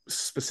them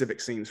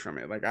specific scenes from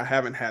it. Like I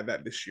haven't had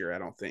that this year, I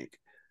don't think.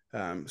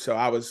 So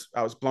I was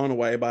blown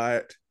away by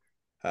it.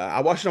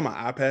 I watched it on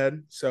my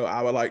iPad, so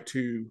I would like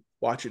to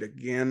watch it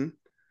again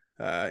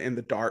in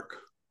the dark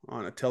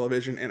on a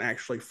television and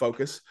actually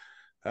focus.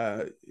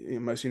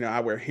 Most I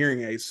wear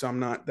hearing aids, so I'm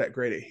not that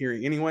great at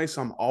hearing anyway,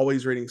 so I'm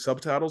always reading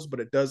subtitles, but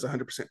it does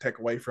 100% take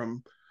away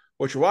from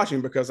what you're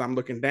watching because I'm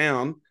looking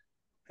down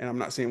and I'm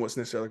not seeing what's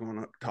necessarily going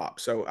up top.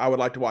 So I would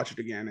like to watch it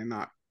again and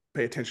not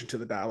pay attention to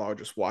the dialogue,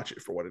 just watch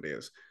it for what it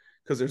is,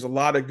 because there's a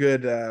lot of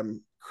good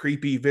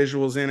creepy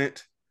visuals in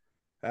it,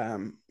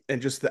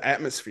 and just the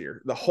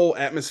atmosphere. The whole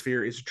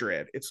atmosphere is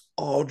dread. It's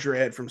all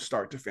dread from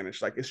start to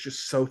finish. Like, it's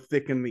just so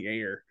thick in the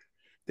air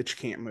that you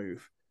can't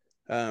move.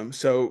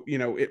 So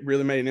it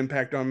really made an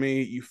impact on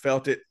me. You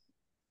felt it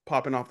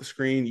popping off the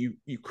screen.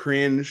 You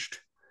cringed.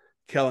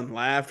 Kellen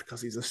laughed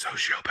because he's a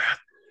sociopath.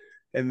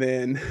 And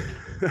then,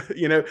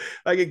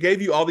 like, it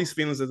gave you all these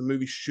feelings that the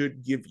movie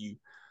should give you.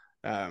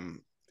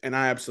 And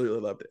I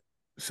absolutely loved it.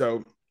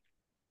 So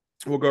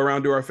we'll go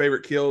around to our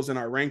favorite kills and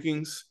our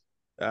rankings.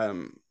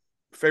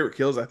 Favorite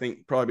kills, I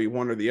think, probably be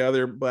one or the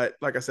other. But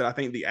like I said, I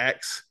think the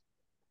axe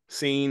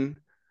scene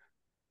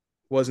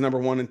was number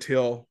one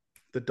until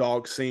the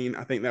dog scene.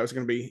 I think that was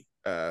going to be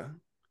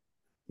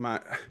my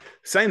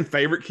saying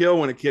favorite kill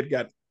when a kid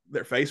got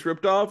their face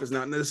ripped off is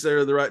not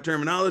necessarily the right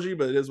terminology,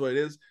 but it is what it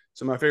is.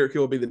 So my favorite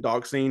kill will be the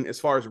dog scene. As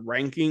far as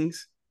rankings,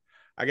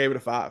 I gave it a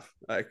 5.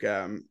 Like,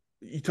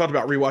 you talked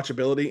about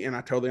rewatchability, and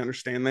I totally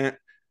understand that.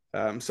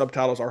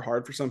 Subtitles are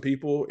hard for some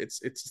people.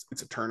 It's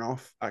a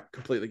turnoff. I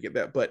completely get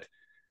that. But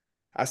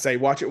I say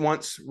watch it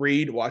once,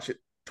 watch it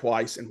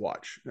twice, and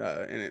watch.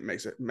 And it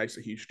makes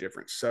a huge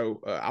difference.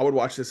 So I would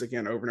watch this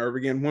again over and over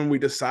again. When we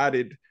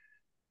decided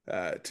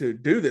to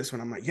do this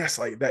one, I'm like, yes,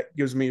 like that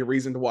gives me a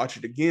reason to watch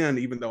it again,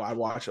 even though I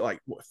watched it like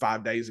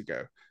 5 days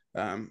ago.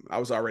 I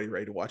was already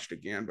ready to watch it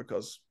again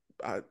because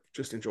I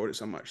just enjoyed it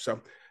so much. So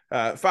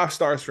 5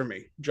 stars for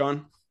me.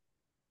 John?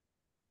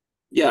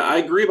 Yeah, I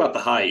agree about the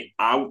hype.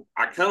 I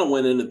kind of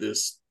went into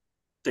this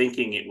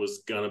thinking it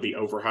was going to be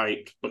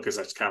overhyped because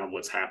that's kind of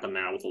what's happened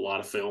now with a lot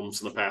of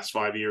films in the past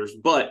 5 years.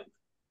 But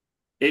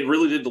it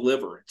really did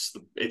deliver.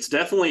 It's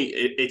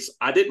definitely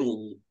I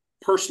didn't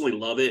personally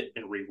love it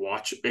and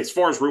rewatch it. As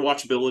far as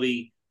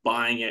rewatchability,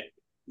 buying it,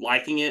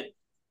 liking it,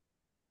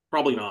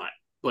 probably not.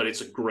 But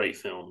it's a great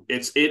film.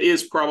 It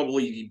is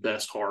probably the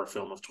best horror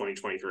film of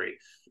 2023.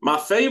 My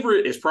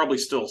favorite is probably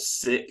still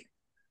Sick,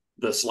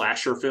 the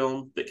slasher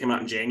film that came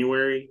out in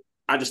January.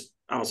 I'm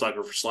a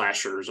sucker for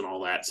slashers and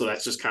all that. So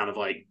that's just kind of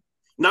like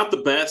not the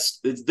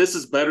best. This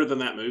is better than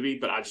that movie,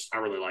 but I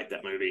really like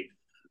that movie.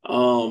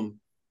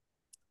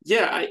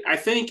 Yeah, I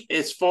think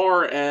as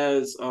far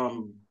as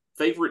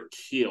favorite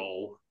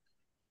kill,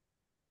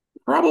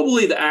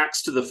 probably the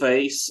axe to the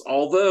face.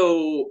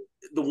 Although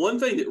the one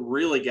thing that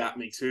really got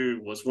me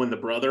too was when the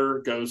brother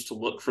goes to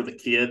look for the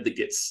kid that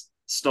gets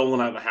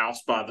stolen out of the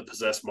house by the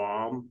possessed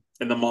mom,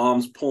 and the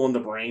mom's pulling the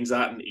brains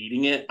out and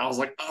eating it. I was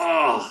like,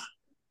 oh,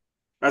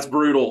 that's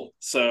brutal.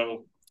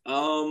 So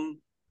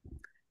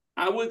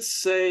I would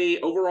say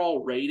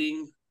overall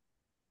rating,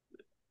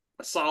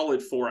 a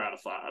solid 4 out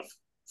of 5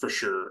 for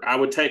sure. I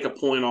would take a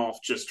point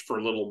off just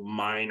for little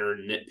minor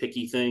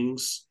nitpicky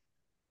things,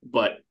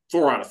 but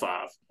 4 out of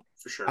 5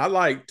 for sure. I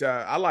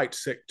liked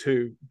Sick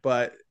too,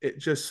 but it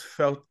just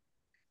felt,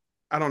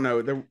 I don't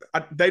know,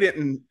 they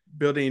didn't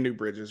build any new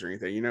bridges or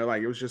anything,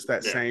 like it was just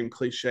that same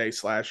cliche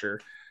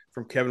slasher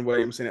from Kevin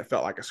Williamson. It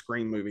felt like a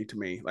Scream movie to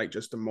me, like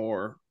just a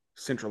more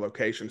central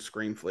location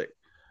Scream flick.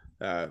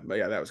 But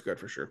yeah, that was good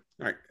for sure.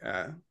 All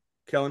right,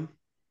 Kellen.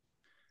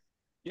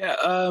 Yeah,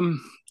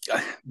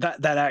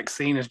 that axe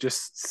scene is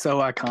just so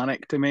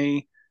iconic to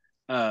me.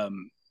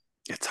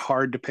 It's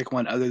hard to pick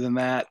one other than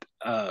that.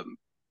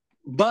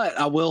 But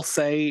I will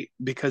say,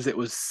 because it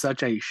was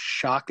such a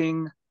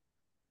shocking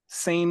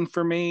scene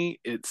for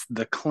me, it's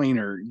the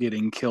cleaner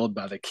getting killed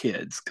by the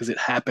kids, because it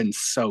happens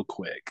so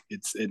quick.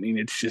 It's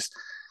just,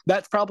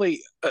 that's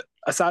probably,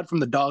 aside from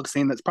the dog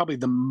scene, that's probably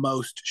the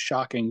most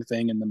shocking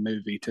thing in the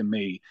movie to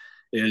me,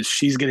 is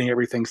she's getting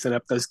everything set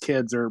up. Those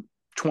kids are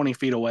 20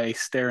 feet away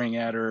staring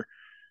at her.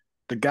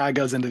 The guy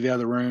goes into the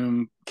other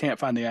room, can't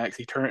find the axe.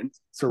 He turns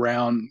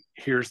around,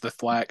 hears the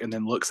thwack, and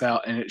then looks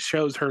out, and it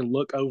shows her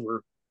look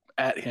over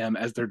at him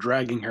as they're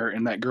dragging her,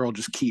 and that girl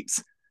just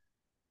keeps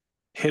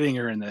hitting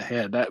her in the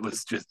head. That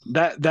was just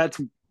that's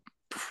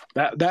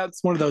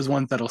one of those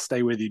ones that'll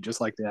stay with you,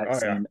 just like the axe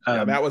scene.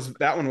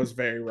 That one was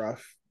very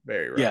rough.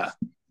 Very rough.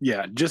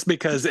 Yeah. Just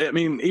because,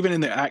 even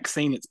in the axe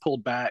scene, it's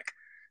pulled back,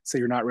 so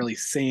you're not really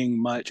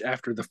seeing much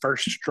after the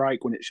first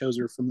strike. When it shows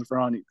her from the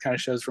front, it kind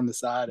of shows from the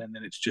side, and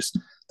then it's just,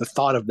 the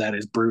thought of that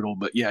is brutal.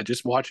 But yeah,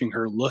 just watching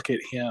her look at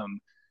him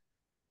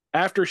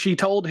after she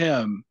told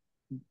him,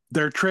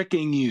 they're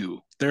tricking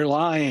you, they're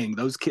lying,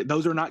 those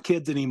are not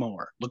kids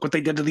anymore, look what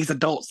they did to these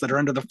adults that are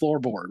under the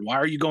floorboard, why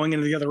are you going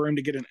into the other room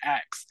to get an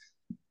axe,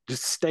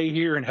 just stay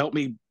here and help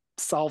me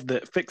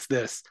fix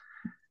this.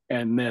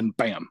 And then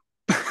bam,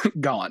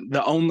 gone,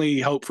 the only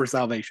hope for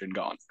salvation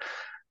gone.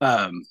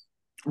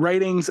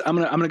 Ratings, I'm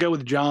gonna go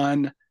with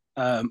John.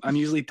 I'm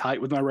usually tight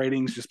with my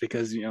ratings, just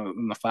because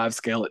in the 5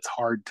 scale, it's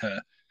hard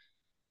to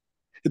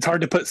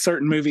put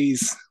certain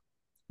movies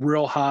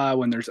real high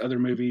when there's other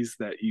movies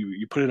that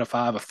you put it a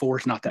 5. A 4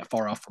 is not that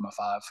far off from a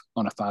 5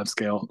 on a 5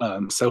 scale.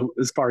 So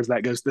as far as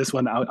that goes, this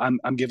one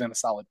I'm giving a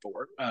solid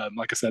 4.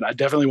 Like I said, I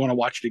definitely want to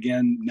watch it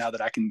again now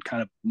that I can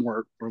kind of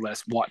more or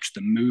less watch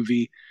the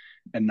movie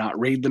and not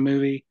read the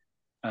movie.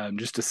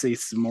 just to see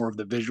some more of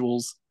the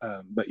visuals.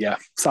 But yeah,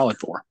 solid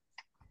 4.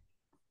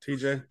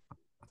 TJ?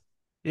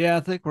 Yeah,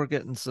 I think we're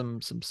getting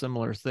some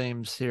similar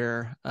themes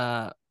here.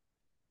 I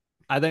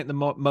think the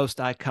most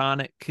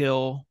iconic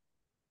kill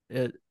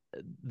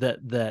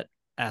that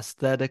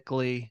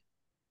aesthetically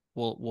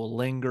will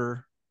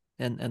linger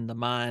in the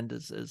mind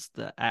is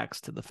the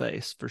axe to the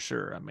face for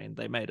sure. I mean,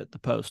 they made it the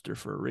poster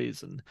for a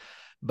reason,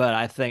 but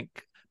I think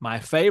my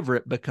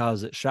favorite,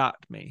 because it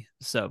shocked me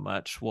so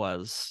much,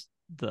 was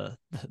the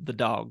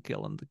dog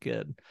killing the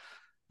kid.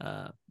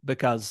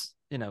 Because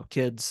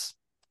kids,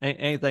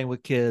 anything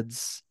with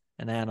kids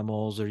and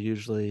animals are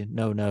usually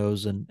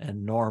no-nos,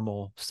 and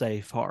normal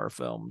safe horror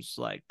films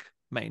like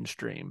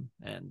mainstream,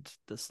 and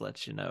this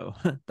lets you know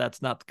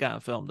that's not the kind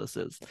of film this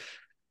is,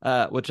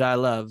 which I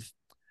love.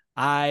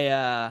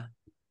 I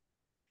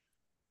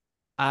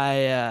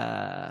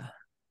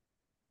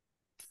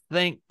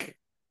think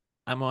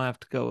I'm gonna have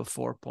to go with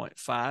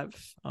 4.5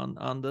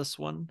 on this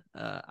one.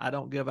 I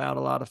don't give out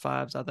a lot of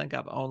 5s. I think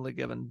I've only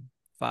given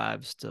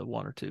 5s to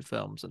 1 or 2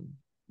 films, and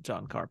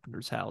John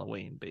Carpenter's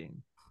Halloween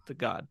being the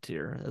god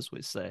tier, as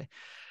we say.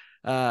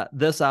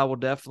 This I will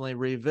definitely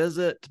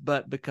revisit,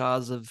 but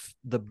because of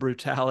the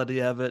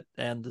brutality of it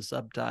and the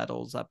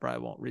subtitles, I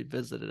probably won't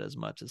revisit it as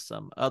much as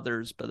some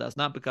others, but that's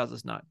not because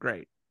it's not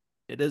great.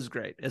 It is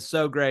great. It's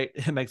so great,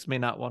 it makes me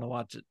not want to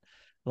watch it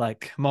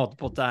like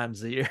multiple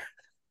times a year.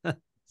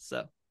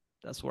 So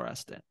that's where I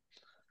stand.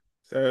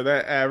 So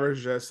that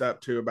averaged us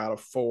up to about a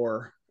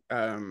 4,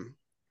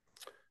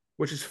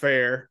 which is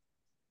fair.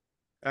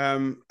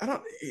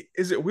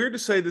 Is it weird to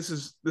say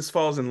this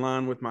falls in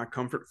line with my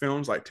comfort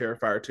films like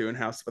Terrifier 2 and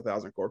House of a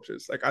Thousand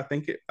Corpses? Like, I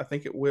think it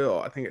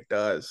will. I think it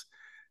does.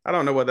 I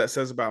don't know what that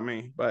says about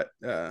me, but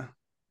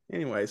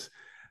anyways.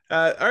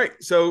 All right,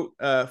 so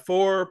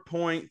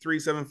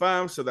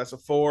 4.375. So that's a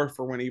 4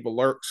 for When Evil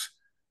Lurks.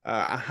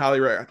 I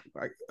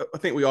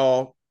think we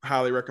all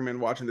highly recommend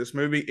watching this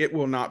movie. It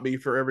will not be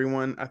for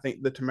everyone. I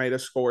think the tomato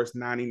score is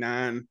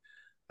 99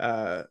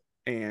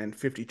 and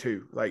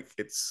 52. Like,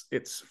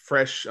 it's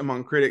fresh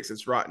among critics.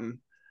 It's rotten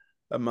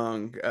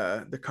among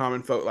the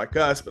common folk like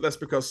us, but that's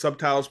because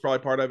subtitles probably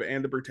part of it,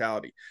 and the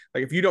brutality.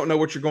 Like, if you don't know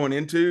what you're going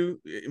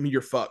into, I mean,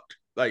 you're fucked.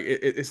 Like,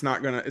 it's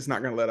not gonna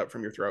let up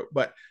from your throat.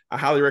 But I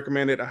highly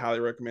recommend it. I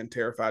highly recommend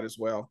Terrified as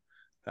well.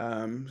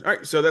 All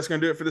right, so that's gonna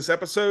do it for this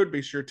episode.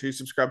 Be sure to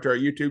subscribe to our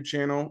YouTube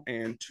channel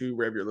and to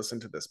wherever you're listening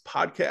to this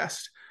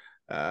podcast.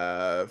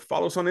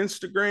 Follow us on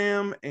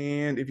Instagram,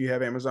 and if you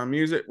have Amazon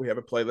Music, we have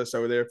a playlist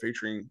over there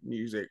featuring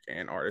music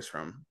and artists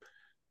from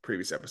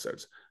previous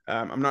episodes.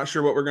 I'm not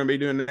sure what we're going to be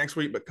doing next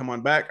week, but come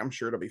on back. I'm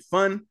sure it'll be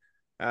fun.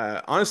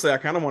 Honestly, I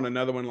kind of want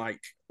another one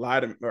like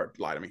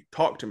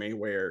Talk to Me,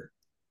 where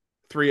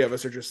 3 of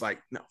us are just like,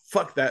 no,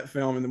 fuck that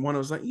film, and then one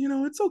was like,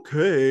 it's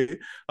okay.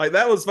 Like,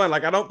 that was fun.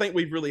 Like, I don't think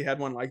we've really had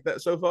one like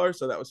that so far,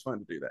 so that was fun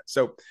to do that.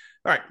 So, all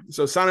right,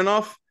 so signing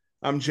off,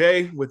 I'm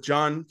Jay with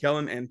John,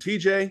 Kellen, and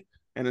TJ,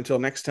 and until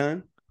next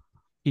time,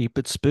 keep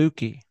it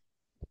spooky,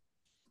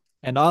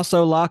 and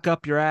also lock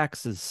up your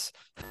axes.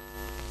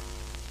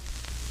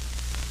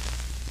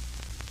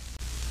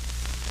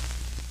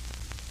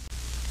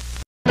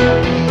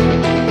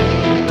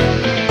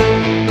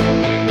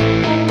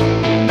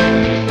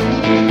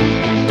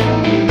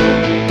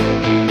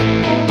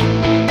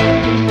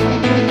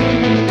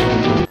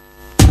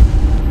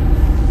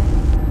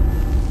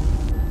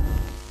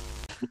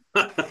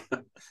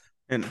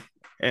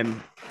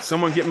 and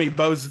someone get me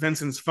Bose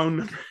Vincent's phone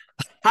number.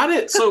 How do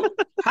you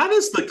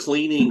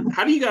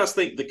guys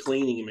think the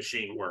cleaning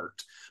machine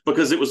worked?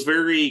 Because it was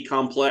very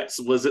complex.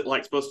 Was it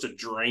like supposed to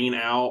drain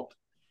out?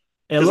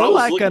 It looked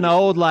like an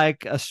old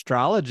like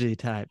astrology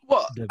type.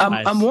 Well,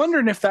 I'm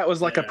wondering if that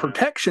was like a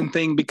protection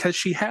thing, because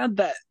she had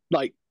that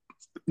like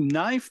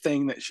knife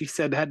thing that she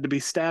said had to be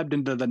stabbed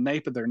into the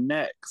nape of their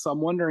neck. So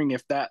I'm wondering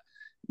if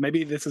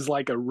maybe this is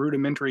like a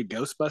rudimentary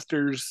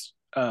Ghostbusters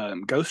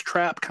ghost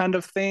trap kind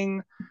of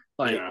thing.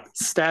 Like,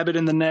 stab it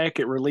in the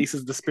neck, it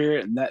releases the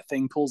spirit, and that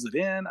thing pulls it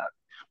in.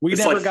 We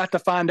never got to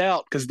find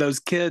out because those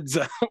kids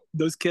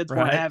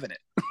weren't having it.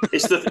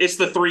 It's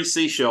the 3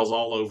 seashells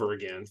all over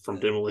again from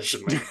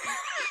Demolition Man.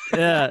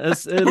 Yeah,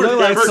 it looks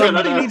like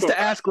somebody needs to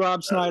ask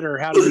Rob Schneider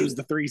how to use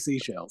the 3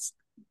 seashells.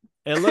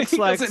 It looks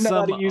like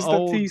some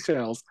old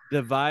seashells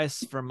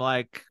device from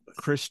like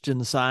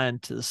Christian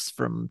Scientists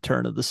from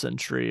turn of the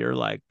century, or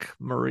like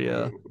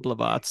Maria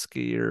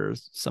Blavatsky, or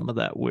some of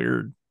that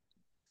weird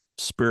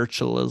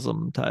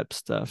spiritualism type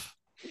stuff.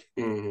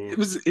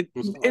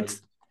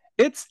 It's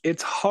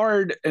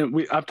hard,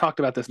 and I've talked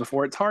about this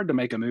before. It's hard to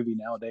make a movie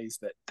nowadays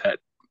that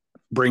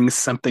brings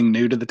something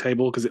new to the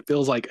table, because it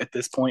feels like at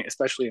this point,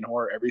 especially in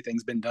horror,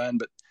 everything's been done.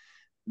 But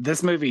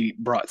this movie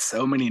brought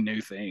so many new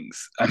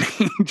things. I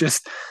mean,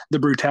 just the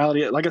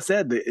brutality. Like I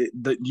said,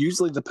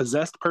 usually the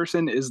possessed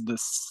person is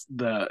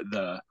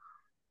the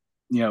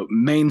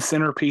main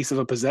centerpiece of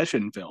a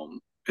possession film.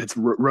 It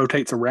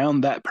rotates around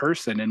that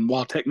person, and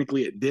while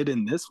technically it did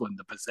in this one,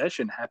 the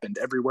possession happened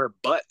everywhere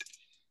but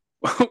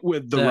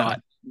with the rot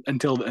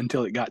until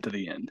it got to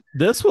the end.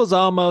 This was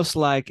almost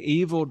like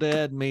Evil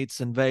Dead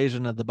meets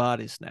Invasion of the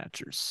Body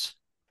Snatchers.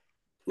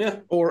 Yeah.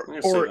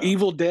 Or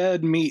Evil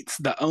Dead meets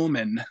The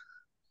Omen,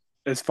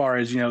 as far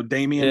as Damien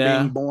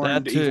being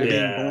born, evil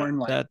being born,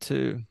 like that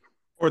too,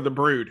 or The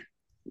Brood.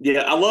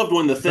 Yeah, I loved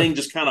when the thing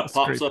just kind of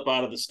pops up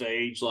out of the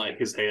stage, like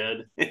his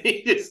head.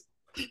 He just,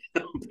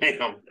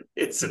 bam!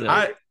 It's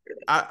I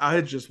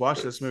had just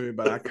watched this movie,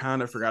 but I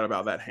kind of forgot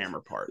about that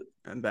hammer part,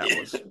 and that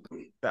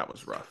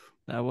was rough.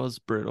 That was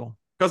brutal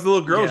because the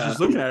little girl's just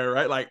looking at her,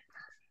 right? Like,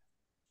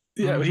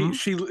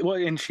 she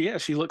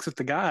looks at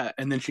the guy,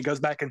 and then she goes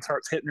back and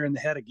starts hitting her in the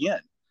head again.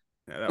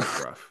 Yeah, that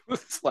was rough.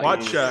 Like,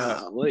 watch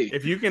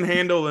if you can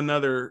handle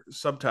another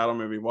subtitle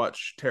movie,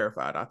 watch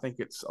Terrified. I think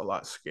it's a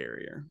lot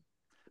scarier.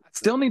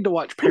 Still need to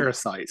watch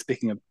Parasite.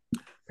 Speaking of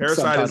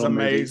Parasite is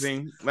amazing.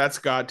 Movies. That's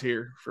God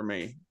tier for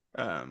me.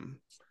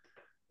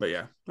 But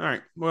yeah. All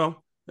right.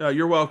 Well,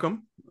 you're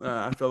welcome.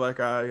 I feel like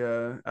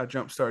I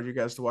jump started you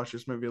guys to watch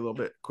this movie a little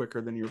bit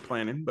quicker than you were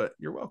planning, but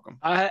you're welcome.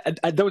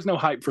 There was no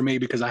hype for me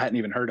because I hadn't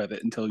even heard of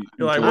it until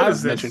what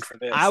is mentioned for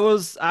this. I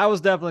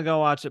was definitely gonna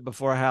watch it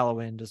before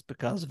Halloween just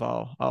because of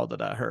all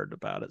that I heard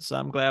about it. So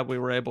I'm glad we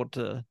were able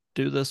to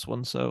do this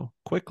one so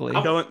quickly.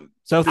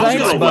 So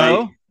thanks,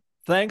 Bo.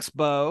 Thanks,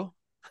 Bo.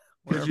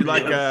 Did you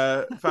like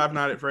Five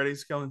Nights at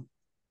Freddy's, Kellen?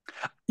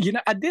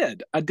 I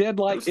did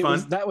like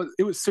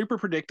it was super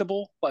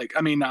predictable. Like,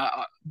 I mean,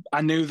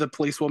 I knew the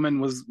policewoman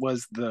was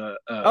the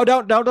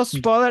don't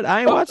spoil it.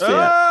 I ain't watched it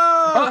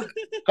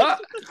yet.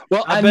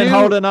 Well, I've been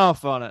holding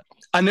off on it.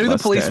 I knew the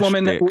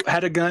policewoman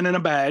had a gun and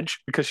a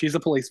badge because she's a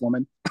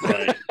policewoman.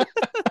 Right.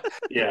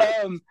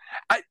 Yeah.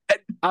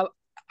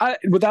 I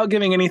without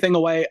giving anything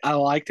away, I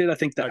liked it. I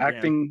think the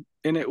acting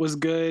in it was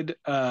good.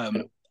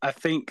 I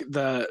think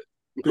the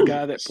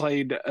guy that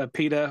played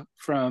PETA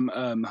from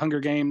Hunger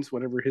Games,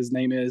 whatever his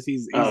name is,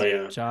 he's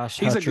Josh.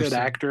 He's a good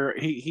actor.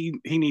 He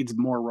needs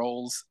more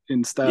roles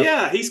and stuff.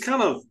 Yeah, he's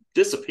kind of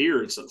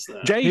disappeared since then.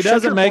 Jay, he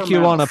doesn't make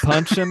you want to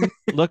punch him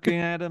looking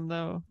at him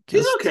though.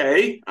 He's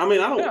okay. I mean,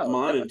 I don't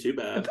mind him too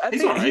bad.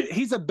 He's all right.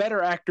 He's a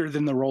better actor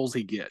than the roles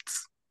he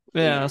gets.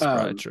 Yeah, that's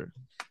probably true.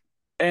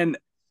 And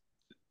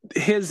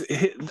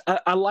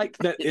I liked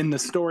that in the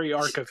story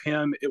arc of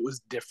him, it was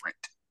different.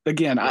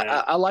 Again,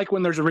 I like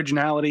when there's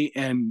originality,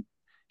 and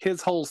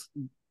his whole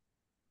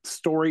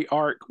story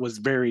arc was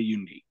very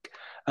unique.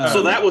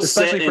 So that was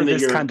especially set for in the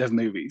this year, kind of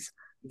movies.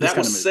 That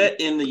was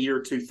set in the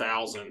year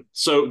 2000.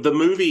 So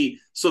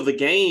the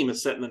game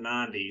is set in the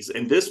 90s,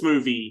 and this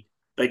movie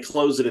they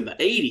close it in the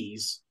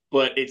 80s,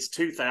 but it's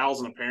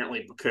 2000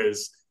 apparently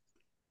because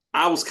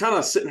I was kind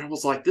of sitting there. I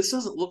was like, this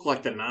doesn't look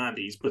like the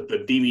 90s, but the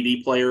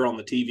DVD player on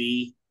the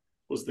TV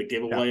was the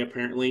giveaway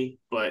apparently.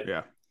 But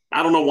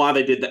I don't know why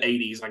they did the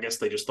 80s. I guess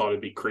they just thought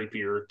it'd be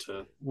creepier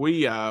to.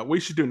 We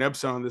should do an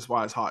episode on this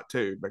Why It's Hot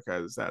too,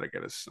 because that'll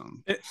get us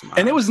some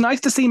and it was nice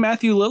to see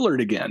Matthew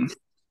Lillard again.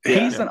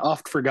 He's an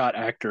oft forgot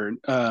actor.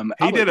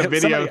 He did a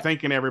video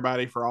thanking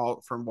everybody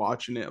from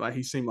watching it. Like,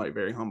 he seemed like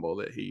very humble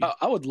that he.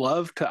 I would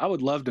love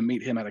to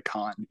meet him at a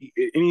con.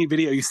 Any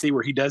video you see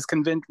where he does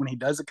when he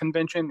does a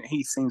convention,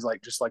 he seems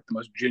like just like the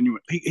most genuine.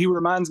 He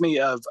reminds me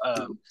of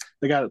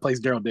the guy that plays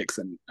Daryl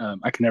Dixon.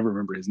 I can never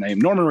remember his name.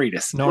 Norman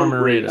Reedus.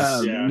 Norman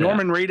Reedus.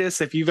 Norman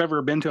Reedus. If you've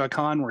ever been to a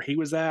con where he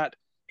was at,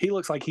 he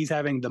looks like he's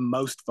having the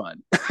most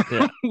fun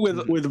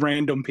with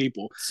random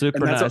people. Super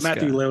and that's nice what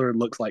Matthew guy. Lillard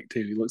looks like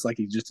too. He looks like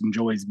he just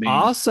enjoys being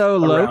also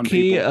low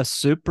key people. A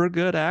super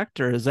good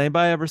actor. Has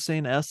anybody ever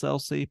seen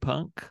SLC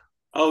Punk?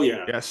 Oh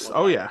yeah. Yes.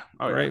 Oh yeah.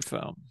 Great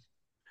film.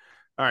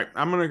 All right,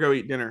 I'm gonna go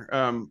eat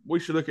dinner. We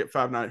should look at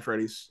Five Nights at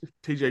Freddy's.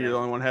 TJ, you're the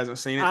only one who hasn't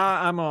seen it.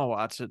 I'm gonna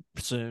watch it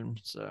soon.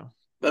 So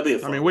that'd be a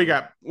fun. I mean, we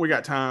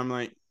got time.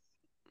 Like,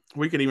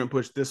 we could even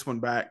push this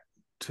one back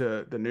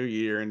to the new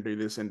year and do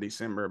this in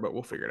December, but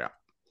we'll figure it out.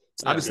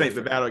 I just think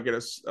that'll get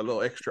us a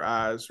little extra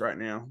eyes right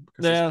now.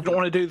 Yeah, you don't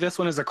want to do this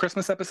one as a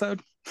Christmas episode.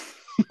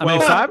 I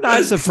mean, Five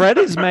Nights at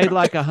Freddy's made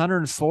like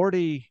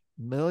 140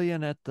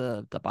 million at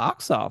the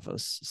box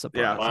office.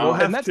 Yeah, wow.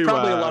 And that's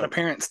probably a lot of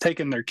parents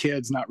taking their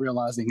kids, not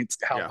realizing it's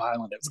how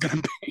violent it's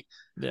going to be.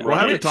 Yeah. We'll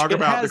have to talk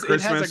about the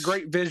Christmas. It has a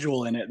great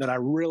visual in it that I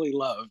really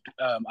loved.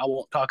 I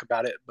won't talk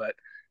about it, but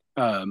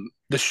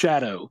the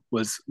shadow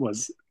was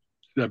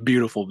a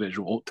beautiful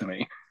visual to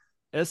me.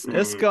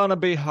 It's gonna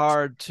be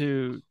hard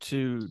to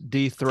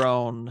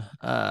dethrone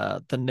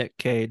the Nick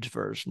Cage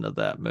version of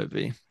that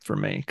movie for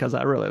me, because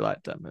I really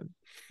liked that movie.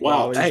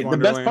 Wow. Hey, the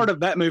best part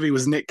of that movie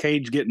was Nick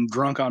Cage getting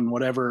drunk on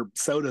whatever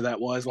soda that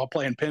was while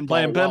playing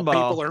pinball. While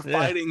people are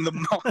fighting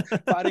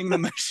the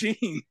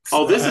machine.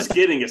 Oh, this is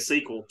getting a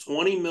sequel.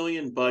 20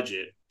 million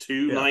budget,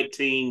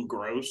 219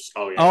 gross.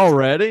 Oh yeah.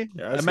 Already?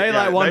 Yeah, it made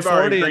like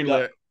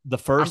 140 the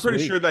first. I'm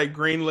pretty sure they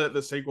greenlit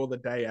the sequel the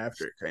day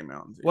after it came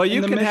out. Well,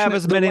 you can have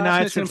as many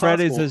Nights at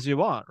Freddy's as you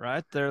want,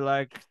 right? They're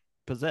like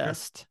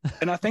possessed.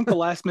 And I think the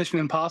last Mission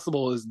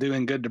Impossible is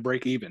doing good to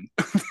break even.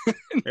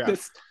 Yeah.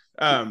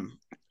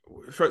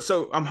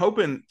 So I'm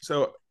hoping.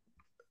 So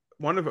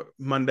one of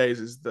Mondays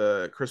is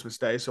the Christmas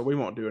Day, so we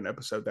won't do an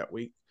episode that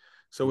week.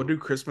 So we'll do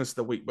Christmas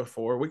the week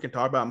before. We can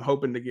talk about. I'm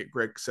hoping to get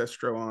Greg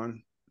Sestro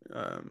on.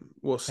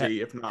 We'll see.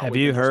 If not, have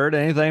you heard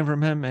anything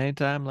from him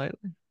anytime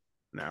lately?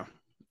 No.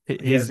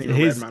 He hasn't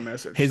even read my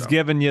message. He's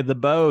giving you the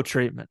bow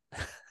treatment.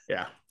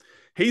 Yeah,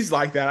 he's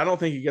like that. I don't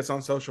think he gets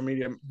on social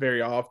media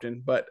very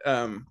often, but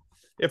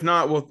if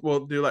not,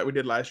 we'll do like we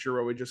did last year,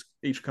 where we just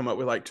each come up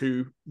with like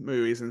 2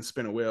 movies and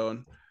spin a wheel,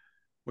 and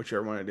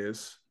whichever one it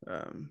is.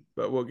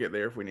 But we'll get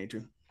there if we need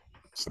to.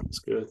 Sounds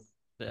good.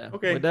 Yeah.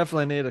 Okay. We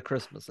definitely need a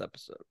Christmas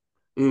episode.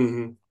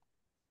 Mm-hmm.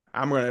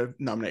 I'm going to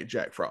nominate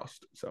Jack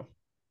Frost. So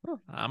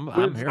I'm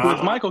here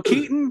with Michael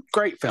Keaton.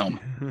 Great film.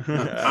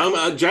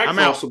 Jack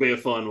Frost will be a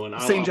fun one.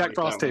 Seen Jack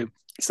Frost too.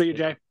 See you,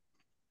 Jay.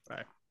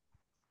 Bye.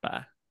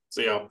 Bye.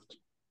 See y'all.